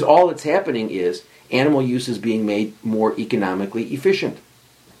 because all that's happening is animal use is being made more economically efficient.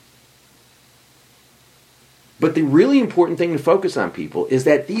 But the really important thing to focus on, people, is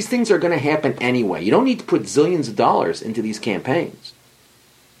that these things are going to happen anyway. You don't need to put zillions of dollars into these campaigns.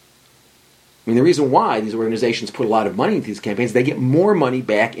 I mean, the reason why these organizations put a lot of money into these campaigns, they get more money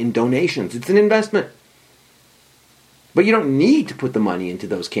back in donations. It's an investment. But you don't need to put the money into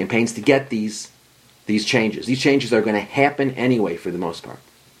those campaigns to get these changes. These changes are going to happen anyway for the most part.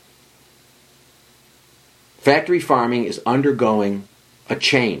 Factory farming is undergoing a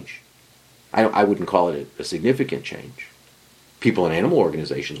change. I wouldn't call it a significant change. People in animal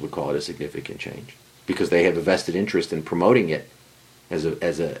organizations would call it a significant change because they have a vested interest in promoting it as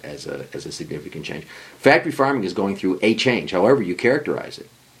a significant change. Factory farming is going through a change, however you characterize it.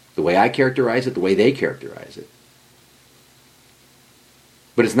 The way I characterize it, the way they characterize it.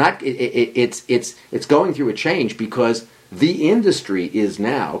 But it's not. It's going through a change because the industry is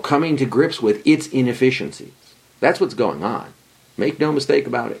now coming to grips with its inefficiencies. That's what's going on. Make no mistake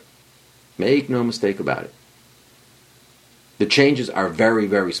about it. Make no mistake about it. The changes are very,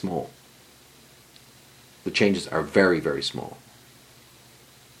 very small. The changes are very, very small.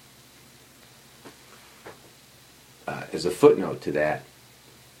 As a footnote to that,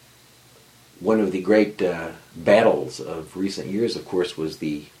 one of the great battles of recent years, of course, was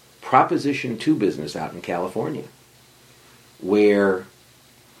the Proposition 2 business out in California, where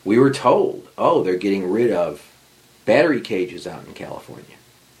we were told, they're getting rid of battery cages out in California.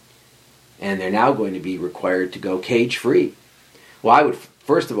 And they're now going to be required to go cage-free. Well, I would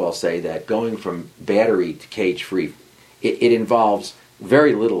first of all say that going from battery to cage-free, it involves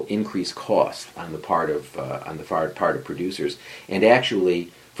very little increased cost on the part of producers, and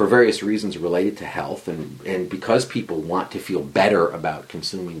actually for various reasons related to health and because people want to feel better about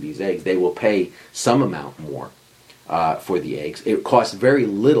consuming these eggs, they will pay some amount more for the eggs. It costs very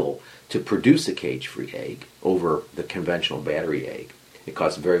little to produce a cage-free egg over the conventional battery egg. It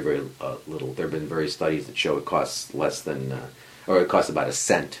costs very, very little. There have been various studies that show it costs less than, or it costs about a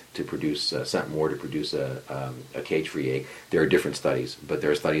cent more to produce a cage-free egg. There are different studies, but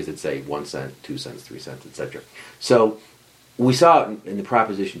there are studies that say 1 cent, 2 cents, 3 cents, etc. So we saw in the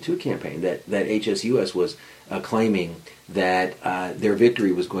Proposition 2 campaign that HSUS was claiming that their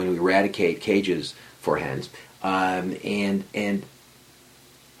victory was going to eradicate cages for hens, and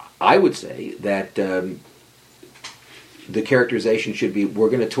I would say that the characterization should be we're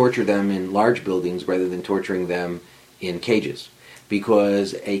going to torture them in large buildings rather than torturing them in cages,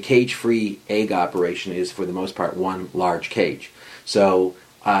 because a cage-free egg operation is for the most part one large cage. So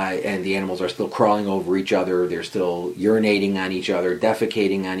and the animals are still crawling over each other, they're still urinating on each other,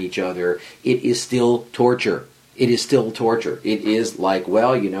 defecating on each other. It is still torture. It is still torture. It is like,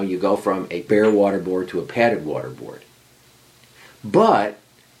 well, you go from a bare waterboard to a padded waterboard. But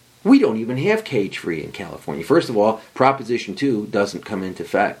we don't even have cage-free in California. First of all, Proposition 2 doesn't come into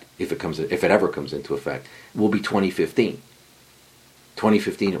effect, if it ever comes into effect. It will be 2015.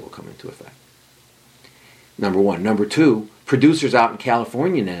 2015 it will come into effect. Number one. Number two, producers out in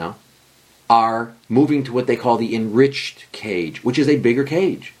California now are moving to what they call the enriched cage, which is a bigger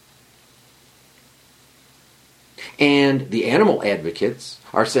cage. And the animal advocates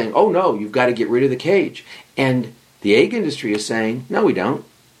are saying, oh no, you've got to get rid of the cage. And the egg industry is saying, no, we don't.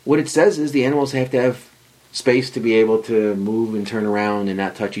 What it says is the animals have to have space to be able to move and turn around and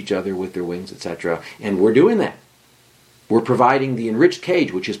not touch each other with their wings, etc. And we're doing that. We're providing the enriched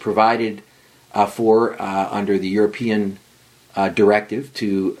cage, which is provided for under the European directive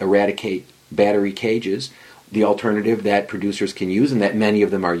to eradicate battery cages. The alternative that producers can use, and that many of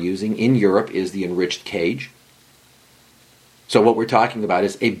them are using in Europe, is the enriched cage. So what we're talking about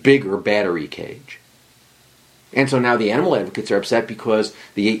is a bigger battery cage. And so now the animal advocates are upset because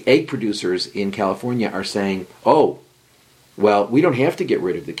the egg producers in California are saying, oh, well, we don't have to get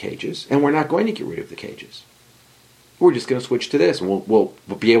rid of the cages, and we're not going to get rid of the cages. We're just going to switch to this, and we'll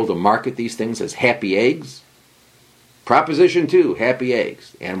be able to market these things as happy eggs. Proposition 2, happy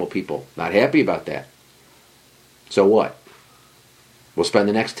eggs. Animal people not happy about that. So what? We'll spend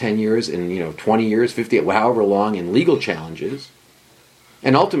the next 10 years and 20 years, 50, however long, in legal challenges.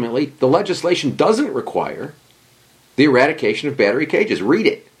 And ultimately, the legislation doesn't require the eradication of battery cages. Read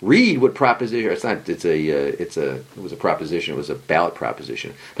it. Read what proposition. It was a proposition. It was a ballot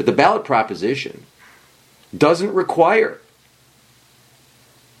proposition. But the ballot proposition doesn't require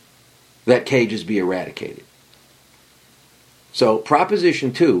that cages be eradicated. So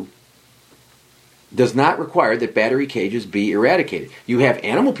Proposition 2 does not require that battery cages be eradicated. You have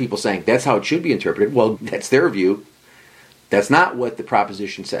animal people saying that's how it should be interpreted. Well, that's their view. That's not what the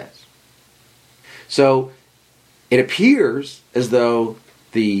proposition says. So it appears as though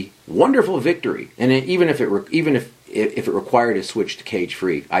the wonderful victory, and even if it required a switch to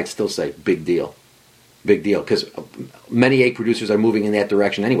cage-free, I'd still say big deal. Big deal, because many egg producers are moving in that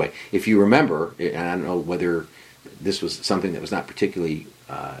direction anyway. If you remember, and I don't know whether this was something that was not particularly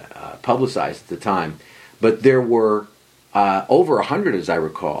publicized at the time, but there were over 100, as I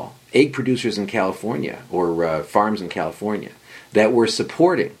recall, egg producers in California, or farms in California, that were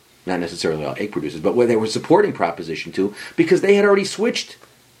supporting, not necessarily all egg producers, but where they were supporting Proposition 2 because they had already switched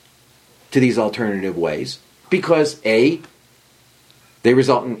to these alternative ways because, A, they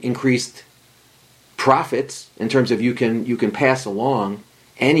result in increased profits in terms of you can pass along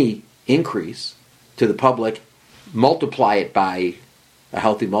any increase to the public, multiply it by a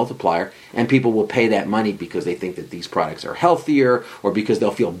healthy multiplier, and people will pay that money because they think that these products are healthier or because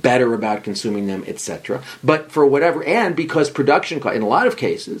they'll feel better about consuming them, etc. But for whatever, and because production cost, in a lot of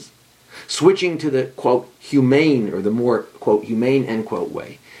cases, switching to the, quote, humane or the more, quote, humane, end quote,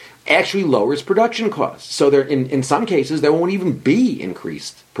 way actually lowers production costs. So there, in some cases, there won't even be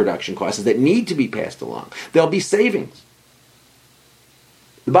increased production costs that need to be passed along. There'll be savings.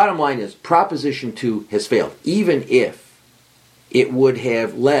 The bottom line is Proposition 2 has failed, even if it would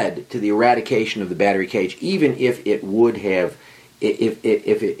have led to the eradication of the battery cage, even if it would have, if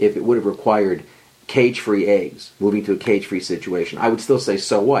it would have required cage-free eggs, moving to a cage-free situation. I would still say,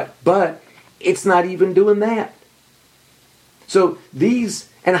 so what? But it's not even doing that. So these,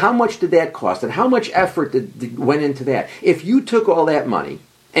 and how much did that cost? And how much effort went into that? If you took all that money,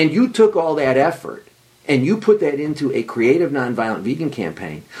 and you took all that effort, and you put that into a creative, nonviolent vegan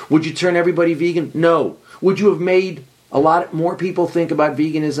campaign, would you turn everybody vegan? No. Would you have made a lot more people think about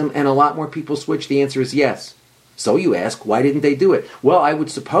veganism and a lot more people switch? The answer is yes. So you ask, why didn't they do it? Well, I would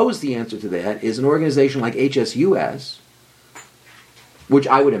suppose the answer to that is an organization like HSUS, which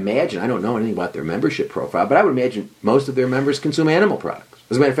I would imagine, I don't know anything about their membership profile, but I would imagine most of their members consume animal products.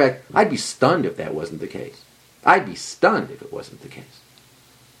 As a matter of fact, I'd be stunned if that wasn't the case. I'd be stunned if it wasn't the case.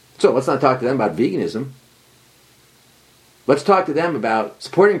 So let's not talk to them about veganism. Let's talk to them about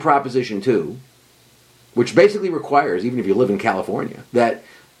supporting Proposition 2, which basically requires, even if you live in California, that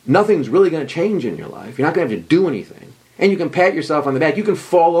nothing's really going to change in your life. You're not going to have to do anything. And you can pat yourself on the back. You can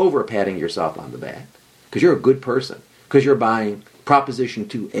fall over patting yourself on the back because you're a good person, because you're buying Proposition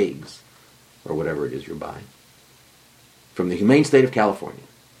 2 eggs, or whatever it is you're buying, from the humane state of California.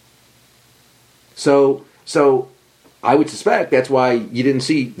 So I would suspect that's why you didn't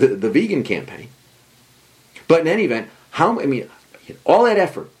see the vegan campaign. But in any event, all that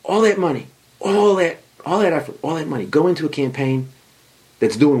effort, all that money, all that effort, all that money go into a campaign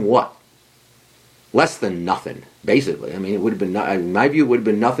that's doing what? Less than nothing, basically. I mean, it would have been, in my view, it would have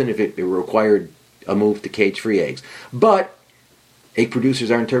been nothing if it required a move to cage-free eggs. But egg producers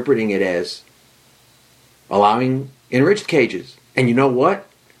are interpreting it as allowing enriched cages. And you know what?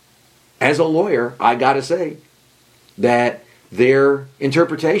 As a lawyer, I gotta say that their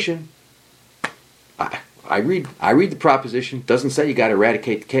interpretation, I read the proposition, doesn't say you gotta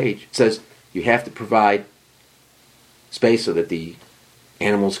eradicate the cage. It says you have to provide space so that the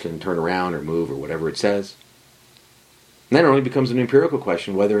animals can turn around or move or whatever it says. And then it only becomes an empirical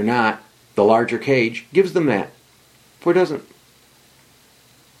question whether or not the larger cage gives them that, or it doesn't.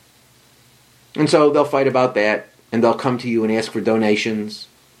 And so they'll fight about that, and they'll come to you and ask for donations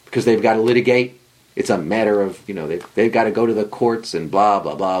because they've got to litigate. It's a matter of, they've got to go to the courts and blah,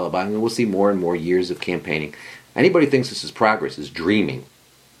 blah, blah, blah, blah. And we'll see more and more years of campaigning. Anybody who thinks this is progress is dreaming.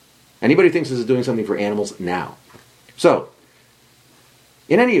 Anybody who thinks this is doing something for animals now. So,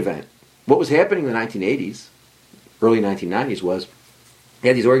 in any event, what was happening in the 1980s, early 1990s was, you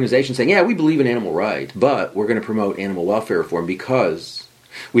had these organizations saying, yeah, we believe in animal rights, but we're going to promote animal welfare reform because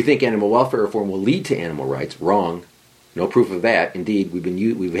we think animal welfare reform will lead to animal rights. Wrong. No proof of that. Indeed,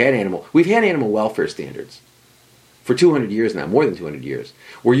 we've had animal welfare standards for 200 years now, more than 200 years.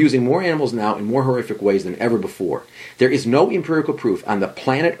 We're using more animals now in more horrific ways than ever before. There is no empirical proof on the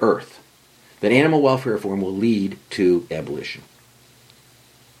planet Earth that animal welfare reform will lead to abolition.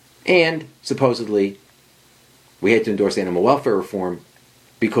 And supposedly, we had to endorse animal welfare reform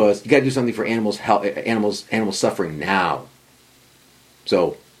because you got to do something for animals suffering now.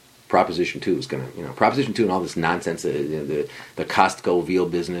 So, Proposition 2 is going to, Proposition 2 and all this nonsense, the Costco veal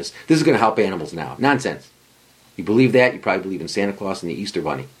business, this is going to help animals now. Nonsense. You believe that, you probably believe in Santa Claus and the Easter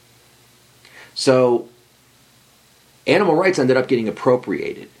Bunny. So, animal rights ended up getting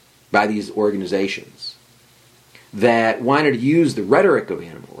appropriated by these organizations that wanted to use the rhetoric of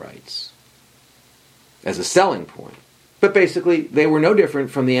animal rights as a selling point. But basically, they were no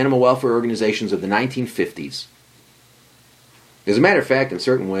different from the animal welfare organizations of the 1950s. As a matter of fact, in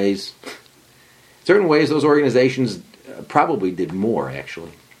certain ways, those organizations probably did more,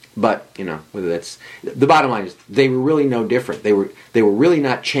 actually. But, whether that's... The bottom line is, they were really no different. They were really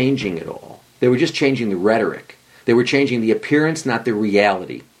not changing at all. They were just changing the rhetoric. They were changing the appearance, not the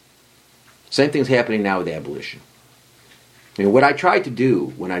reality. Same thing's happening now with abolition. What I tried to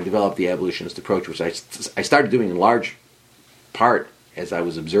do when I developed the abolitionist approach, which I started doing in large part as I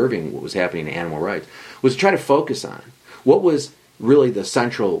was observing what was happening in animal rights, was to try to focus on what were the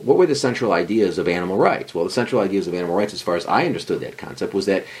central ideas of animal rights? Well, the central ideas of animal rights, as far as I understood that concept, was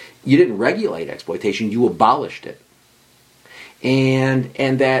that you didn't regulate exploitation, you abolished it.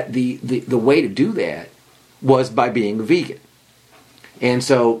 And that the way to do that was by being a vegan. And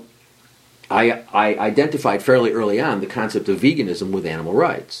so I identified fairly early on the concept of veganism with animal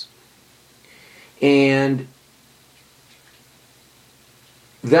rights. And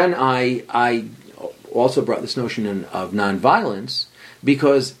then I also brought this notion of nonviolence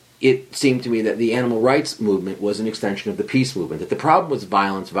because it seemed to me that the animal rights movement was an extension of the peace movement, that the problem was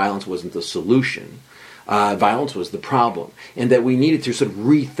violence wasn't the solution, violence was the problem, and that we needed to sort of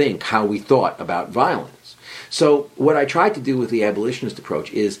rethink how we thought about violence. So what I tried to do with the abolitionist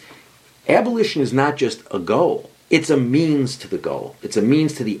approach is abolition is not just a goal, it's a means to the goal, it's a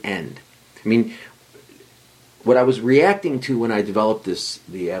means to the end. What I was reacting to when I developed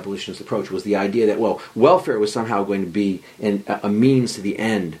the abolitionist approach was the idea that, welfare was somehow going to be a means to the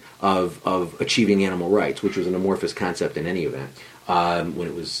end of achieving animal rights, which was an amorphous concept in any event when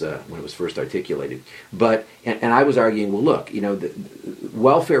it was first articulated. But and I was arguing, the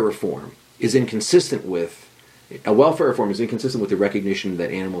welfare reform is inconsistent with A welfare reform is inconsistent with the recognition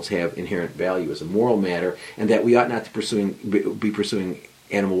that animals have inherent value as a moral matter, and that we ought not to be pursuing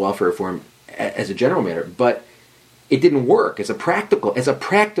animal welfare reform as a general matter. But it didn't work as a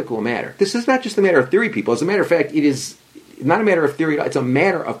practical matter. This is not just a matter of theory, people. As a matter of fact, it is not a matter of theory. It's a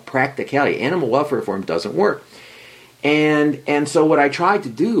matter of practicality. Animal welfare reform doesn't work. And so what I tried to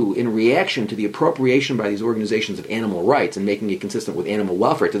do in reaction to the appropriation by these organizations of animal rights and making it consistent with animal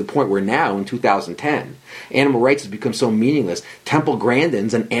welfare, to the point where now, in 2010, animal rights has become so meaningless. Temple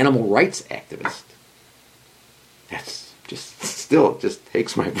Grandin's an animal rights activist. That's still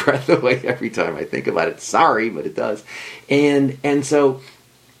takes my breath away every time I think about it. Sorry, but it does. And so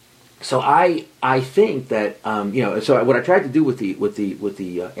I think that so what I tried to do with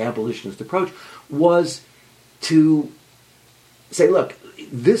the abolitionist approach was to say, look,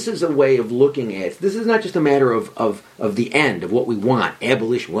 this is a way of looking at, this is not just a matter of the end, of what we want,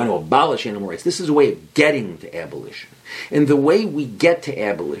 abolition. We want to abolish animal rights. This is a way of getting to abolition. And the way we get to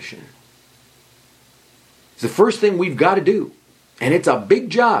abolition is the first thing we've got to do. And it's a big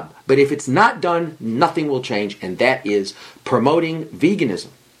job. But if it's not done, nothing will change. And that is promoting veganism.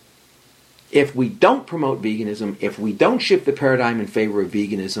 If we don't promote veganism, if we don't shift the paradigm in favor of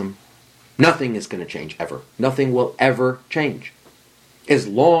veganism, nothing is going to change ever. Nothing will ever change. As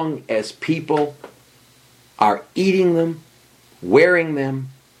long as people are eating them, wearing them,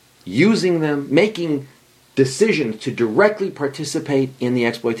 using them, making decisions to directly participate in the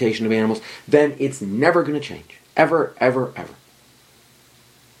exploitation of animals, then it's never going to change. Ever, ever, ever.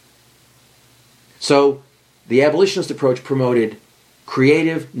 So the abolitionist approach promoted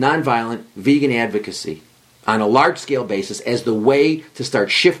creative, nonviolent, vegan advocacy on a large-scale basis as the way to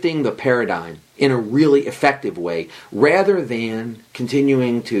start shifting the paradigm in a really effective way, rather than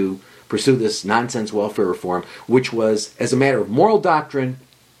continuing to pursue this nonsense welfare reform, which was, as a matter of moral doctrine,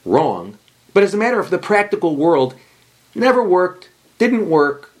 wrong, but as a matter of the practical world, never worked, didn't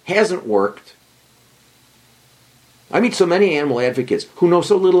work, hasn't worked. I meet so many animal advocates who know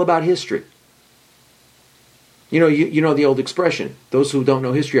so little about history. You know the old expression, those who don't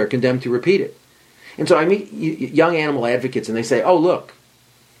know history are condemned to repeat it. And so I meet young animal advocates and they say, oh, look,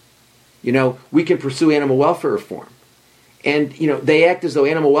 we can pursue animal welfare reform. And, they act as though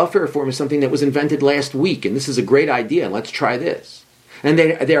animal welfare reform is something that was invented last week, and this is a great idea, and let's try this. And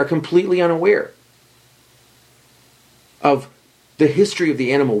they are completely unaware of the history of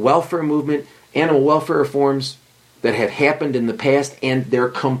the animal welfare movement, animal welfare reforms that have happened in the past, and their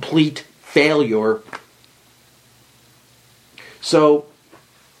complete failure. So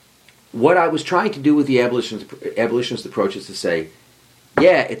what I was trying to do with the abolitionist approach is to say,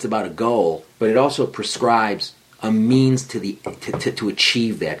 yeah, it's about a goal, but it also prescribes a means to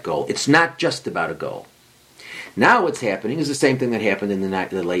achieve that goal. It's not just about a goal. Now what's happening is the same thing that happened in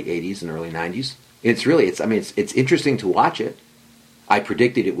the late 80s and early 90s. It's interesting to watch it. I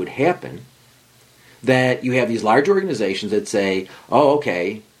predicted it would happen. That you have these large organizations that say, oh,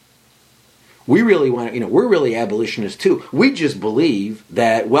 okay, we really want to, we're really abolitionists too. We just believe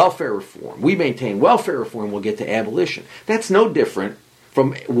that welfare reform, we maintain welfare reform will get to abolition. That's no different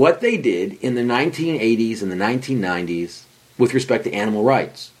from what they did in the 1980s and the 1990s with respect to animal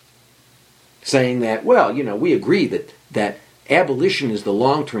rights. Saying that, well, we agree that abolition is the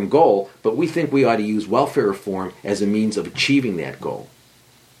long-term goal, but we think we ought to use welfare reform as a means of achieving that goal.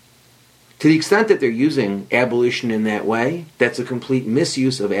 To the extent that they're using abolition in that way, that's a complete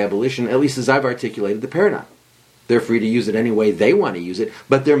misuse of abolition, at least as I've articulated the paradigm. They're free to use it any way they want to use it,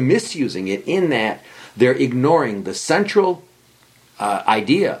 but they're misusing it in that they're ignoring the central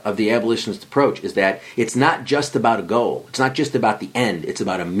idea of the abolitionist approach, is that it's not just about a goal. It's not just about the end. It's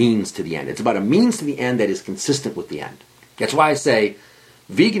about a means to the end. It's about a means to the end that is consistent with the end. That's why I say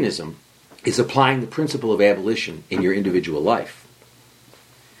veganism is applying the principle of abolition in your individual life.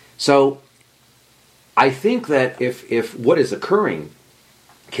 So I think that if what is occurring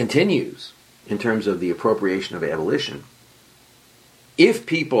continues in terms of the appropriation of abolition, if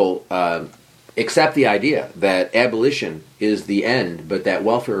people accept the idea that abolition is the end, but that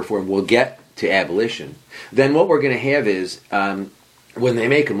welfare reform will get to abolition, then what we're going to have is, when they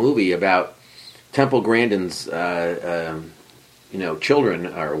make a movie about Temple Grandin's, children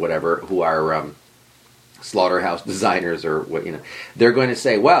or whatever, who are slaughterhouse designers or what, they're going to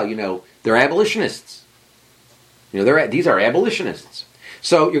say, well, they're abolitionists. These are abolitionists.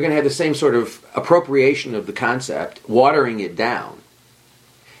 So you're going to have the same sort of appropriation of the concept, watering it down.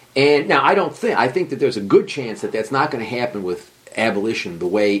 And now I think that there's a good chance that that's not going to happen with abolition the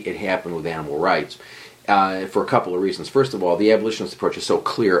way it happened with animal rights, for a couple of reasons. First of all, the abolitionist approach is so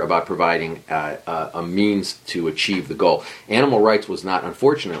clear about providing a means to achieve the goal. Animal rights was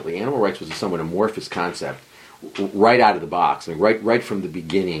a somewhat amorphous concept right out of the box. I mean, right from the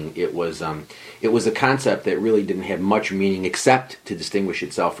beginning, it was a concept that really didn't have much meaning except to distinguish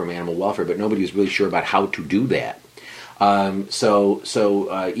itself from animal welfare, but nobody was really sure about how to do that.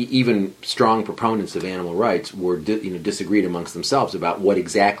 Even strong proponents of animal rights were disagreed amongst themselves about what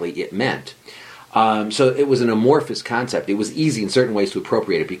exactly it meant. So it was an amorphous concept. It was easy in certain ways to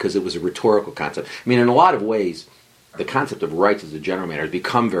appropriate it because it was a rhetorical concept. I mean, in a lot of ways, the concept of rights as a general matter has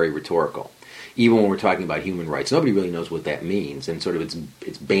become very rhetorical. Even when we're talking about human rights, nobody really knows what that means, and sort of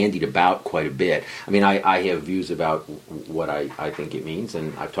it's bandied about quite a bit. I mean, I have views about what I think it means,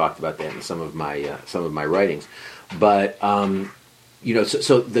 and I've talked about that in some of my writings. But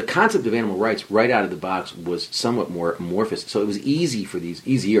so the concept of animal rights right out of the box was somewhat more amorphous. So it was easier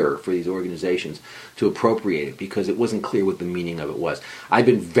for these organizations to appropriate it because it wasn't clear what the meaning of it was. I've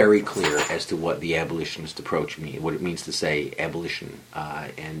been very clear as to what the abolitionist approach means, what it means to say abolition,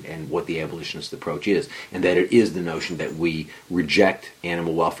 and what the abolitionist approach is, and that it is the notion that we reject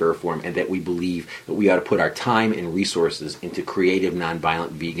animal welfare reform and that we believe that we ought to put our time and resources into creative,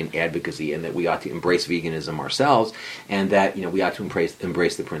 nonviolent vegan advocacy, and that we ought to embrace veganism ourselves, and that we ought to embrace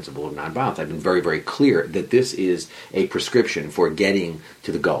the principle of nonviolence. I've been very, very clear that this is a prescription for getting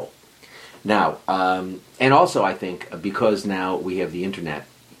to the goal. Now, and also I think because now we have the internet,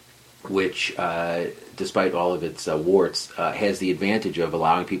 which, despite all of its warts, has the advantage of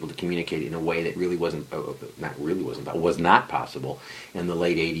allowing people to communicate in a way that was not possible in the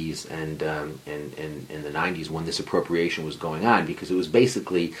late 80s and in the 90s when this appropriation was going on, because it was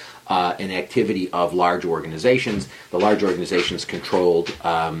basically an activity of large organizations. The large organizations controlled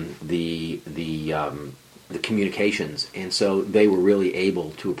the communications, and so they were really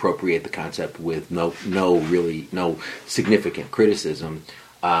able to appropriate the concept with no significant criticism.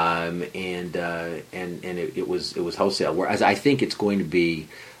 It was wholesale. Whereas I think it's going to be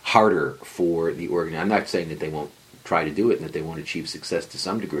harder for the I'm not saying that they won't try to do it and that they won't achieve success to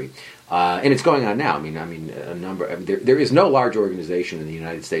some degree. And it's going on now. There is no large organization in the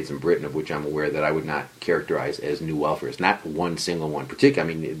United States and Britain of which I'm aware that I would not characterize as new welfarists. Not one single one.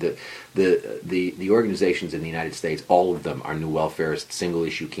 Particularly, the organizations in the United States, all of them are new welfarist, single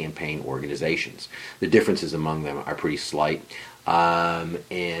issue campaign organizations. The differences among them are pretty slight.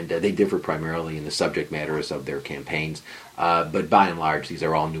 And they differ primarily in the subject matters of their campaigns. But by and large, these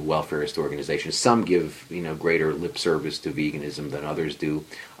are all new welfarist organizations. Some give greater lip service to veganism than others do.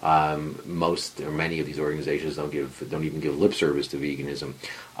 Most or many of these organizations don't even give lip service to veganism.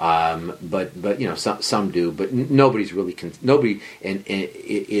 But some do. But nobody's really nobody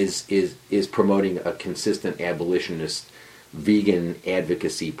is promoting a consistent abolitionist vegan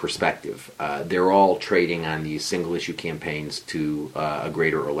advocacy perspective. They're all trading on these single-issue campaigns to a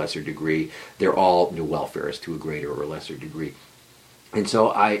greater or lesser degree. They're all new welfarists to a greater or lesser degree. And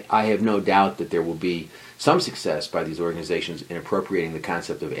so I have no doubt that there will be some success by these organizations in appropriating the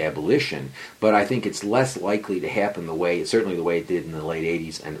concept of abolition, but I think it's less likely to happen certainly the way it did in the late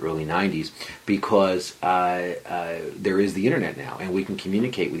 80s and early 90s, because there is the internet now, and we can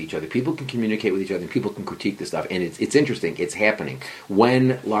communicate with each other. People can communicate with each other, and people can critique this stuff, and it's interesting. It's happening.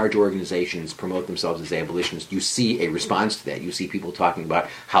 When large organizations promote themselves as abolitionists, you see a response to that. You see people talking about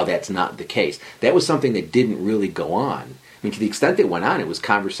how that's not the case. That was something that didn't really go on. I mean, to the extent it went on, it was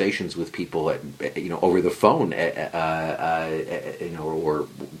conversations with people, over the phone, or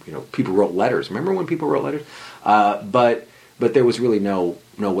people wrote letters. Remember when people wrote letters? But there was really no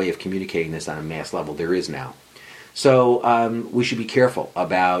way of communicating this on a mass level. There is now. So we should be careful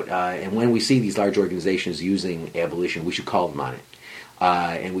about, and when we see these large organizations using abolition, we should call them on it.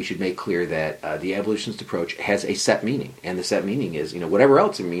 And we should make clear that the abolitionist approach has a set meaning, and the set meaning is, whatever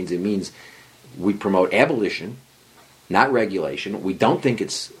else it means we promote abolition, not regulation. We don't think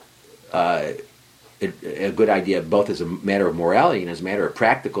it's a good idea, both as a matter of morality and as a matter of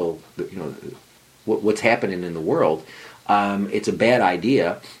practical, what's happening in the world. It's a bad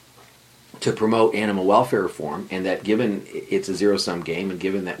idea to promote animal welfare reform, and that given it's a zero-sum game, and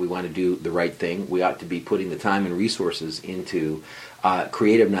given that we want to do the right thing, we ought to be putting the time and resources into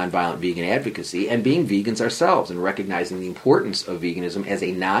creative, nonviolent vegan advocacy and being vegans ourselves, and recognizing the importance of veganism as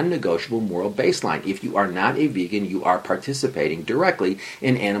a non-negotiable moral baseline. If you are not a vegan, you are participating directly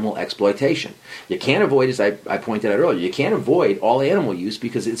in animal exploitation. You can't avoid, as I pointed out earlier, you can't avoid all animal use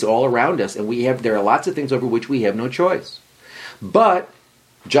because it's all around us, and there are lots of things over which we have no choice. But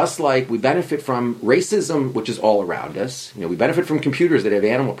just like we benefit from racism, which is all around us, we benefit from computers that have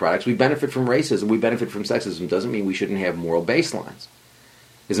animal products, we benefit from racism, we benefit from sexism, doesn't mean we shouldn't have moral baselines.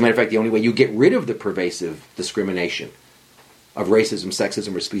 As a matter of fact, the only way you get rid of the pervasive discrimination of racism,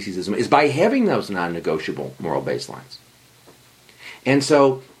 sexism, or speciesism is by having those non-negotiable moral baselines. And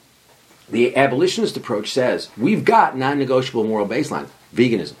so The abolitionist approach says we've got non-negotiable moral baseline,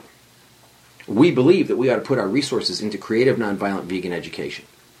 veganism. We believe that we ought to put our resources into creative, nonviolent vegan education.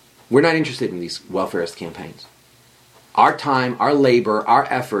 We're not interested in these welfarist campaigns. Our time, our labor, our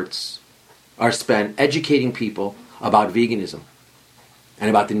efforts are spent educating people about veganism and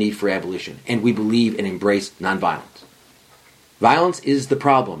about the need for abolition. And we believe and embrace nonviolence. Violence is the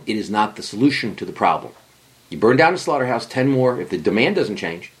problem. It is not the solution to the problem. You burn down a slaughterhouse, 10 more, if the demand doesn't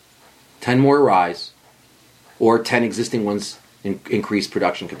change, 10 more arise, or 10 existing ones increase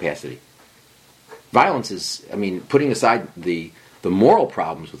production capacity. Violence is, putting aside the moral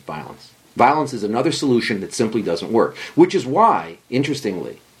problems with violence, violence is another solution that simply doesn't work. Which is why,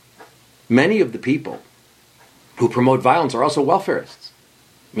 interestingly, many of the people who promote violence are also welfarists.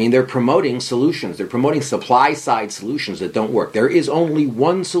 They're promoting solutions. They're promoting supply-side solutions that don't work. There is only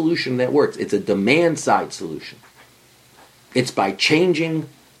one solution that works. It's a demand-side solution. It's by changing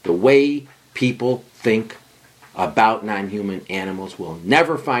the way people think about non-human animals. We'll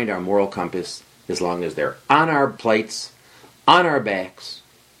never find our moral compass as long as they're on our plates, on our backs,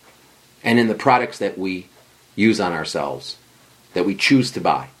 and in the products that we use on ourselves, that we choose to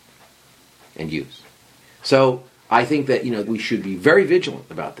buy and use. So I think that we should be very vigilant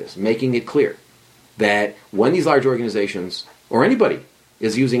about this, making it clear that when these large organizations, or anybody,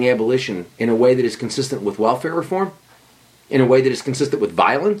 is using abolition in a way that is consistent with welfare reform, in a way that is consistent with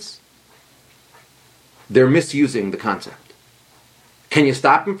violence, they're misusing the concept. Can you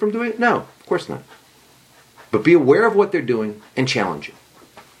stop them from doing it? No, of course not. But be aware of what they're doing and challenge it.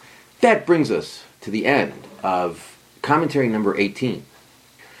 That brings us to the end of commentary number 18.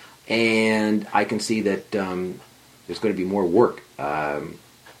 And I can see that there's going to be more work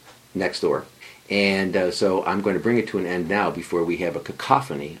next door. And so I'm going to bring it to an end now before we have a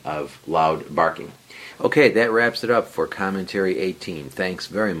cacophony of loud barking. Okay, that wraps it up for commentary 18. Thanks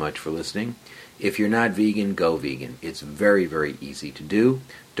very much for listening. If you're not vegan, go vegan. It's very, very easy to do.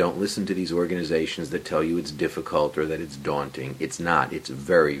 Don't listen to these organizations that tell you it's difficult or that it's daunting. It's not. It's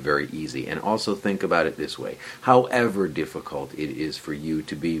very, very easy. And also think about it this way. However difficult it is for you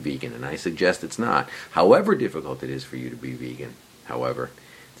to be vegan, and I suggest it's not. However difficult it is for you to be vegan, however,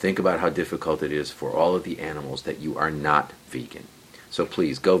 think about how difficult it is for all of the animals that you are not vegan. So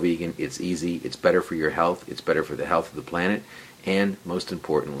please, go vegan. It's easy. It's better for your health. It's better for the health of the planet. And most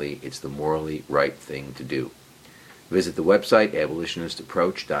importantly, it's the morally right thing to do. Visit the website,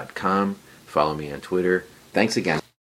 abolitionistapproach.com. Follow me on Twitter. Thanks again.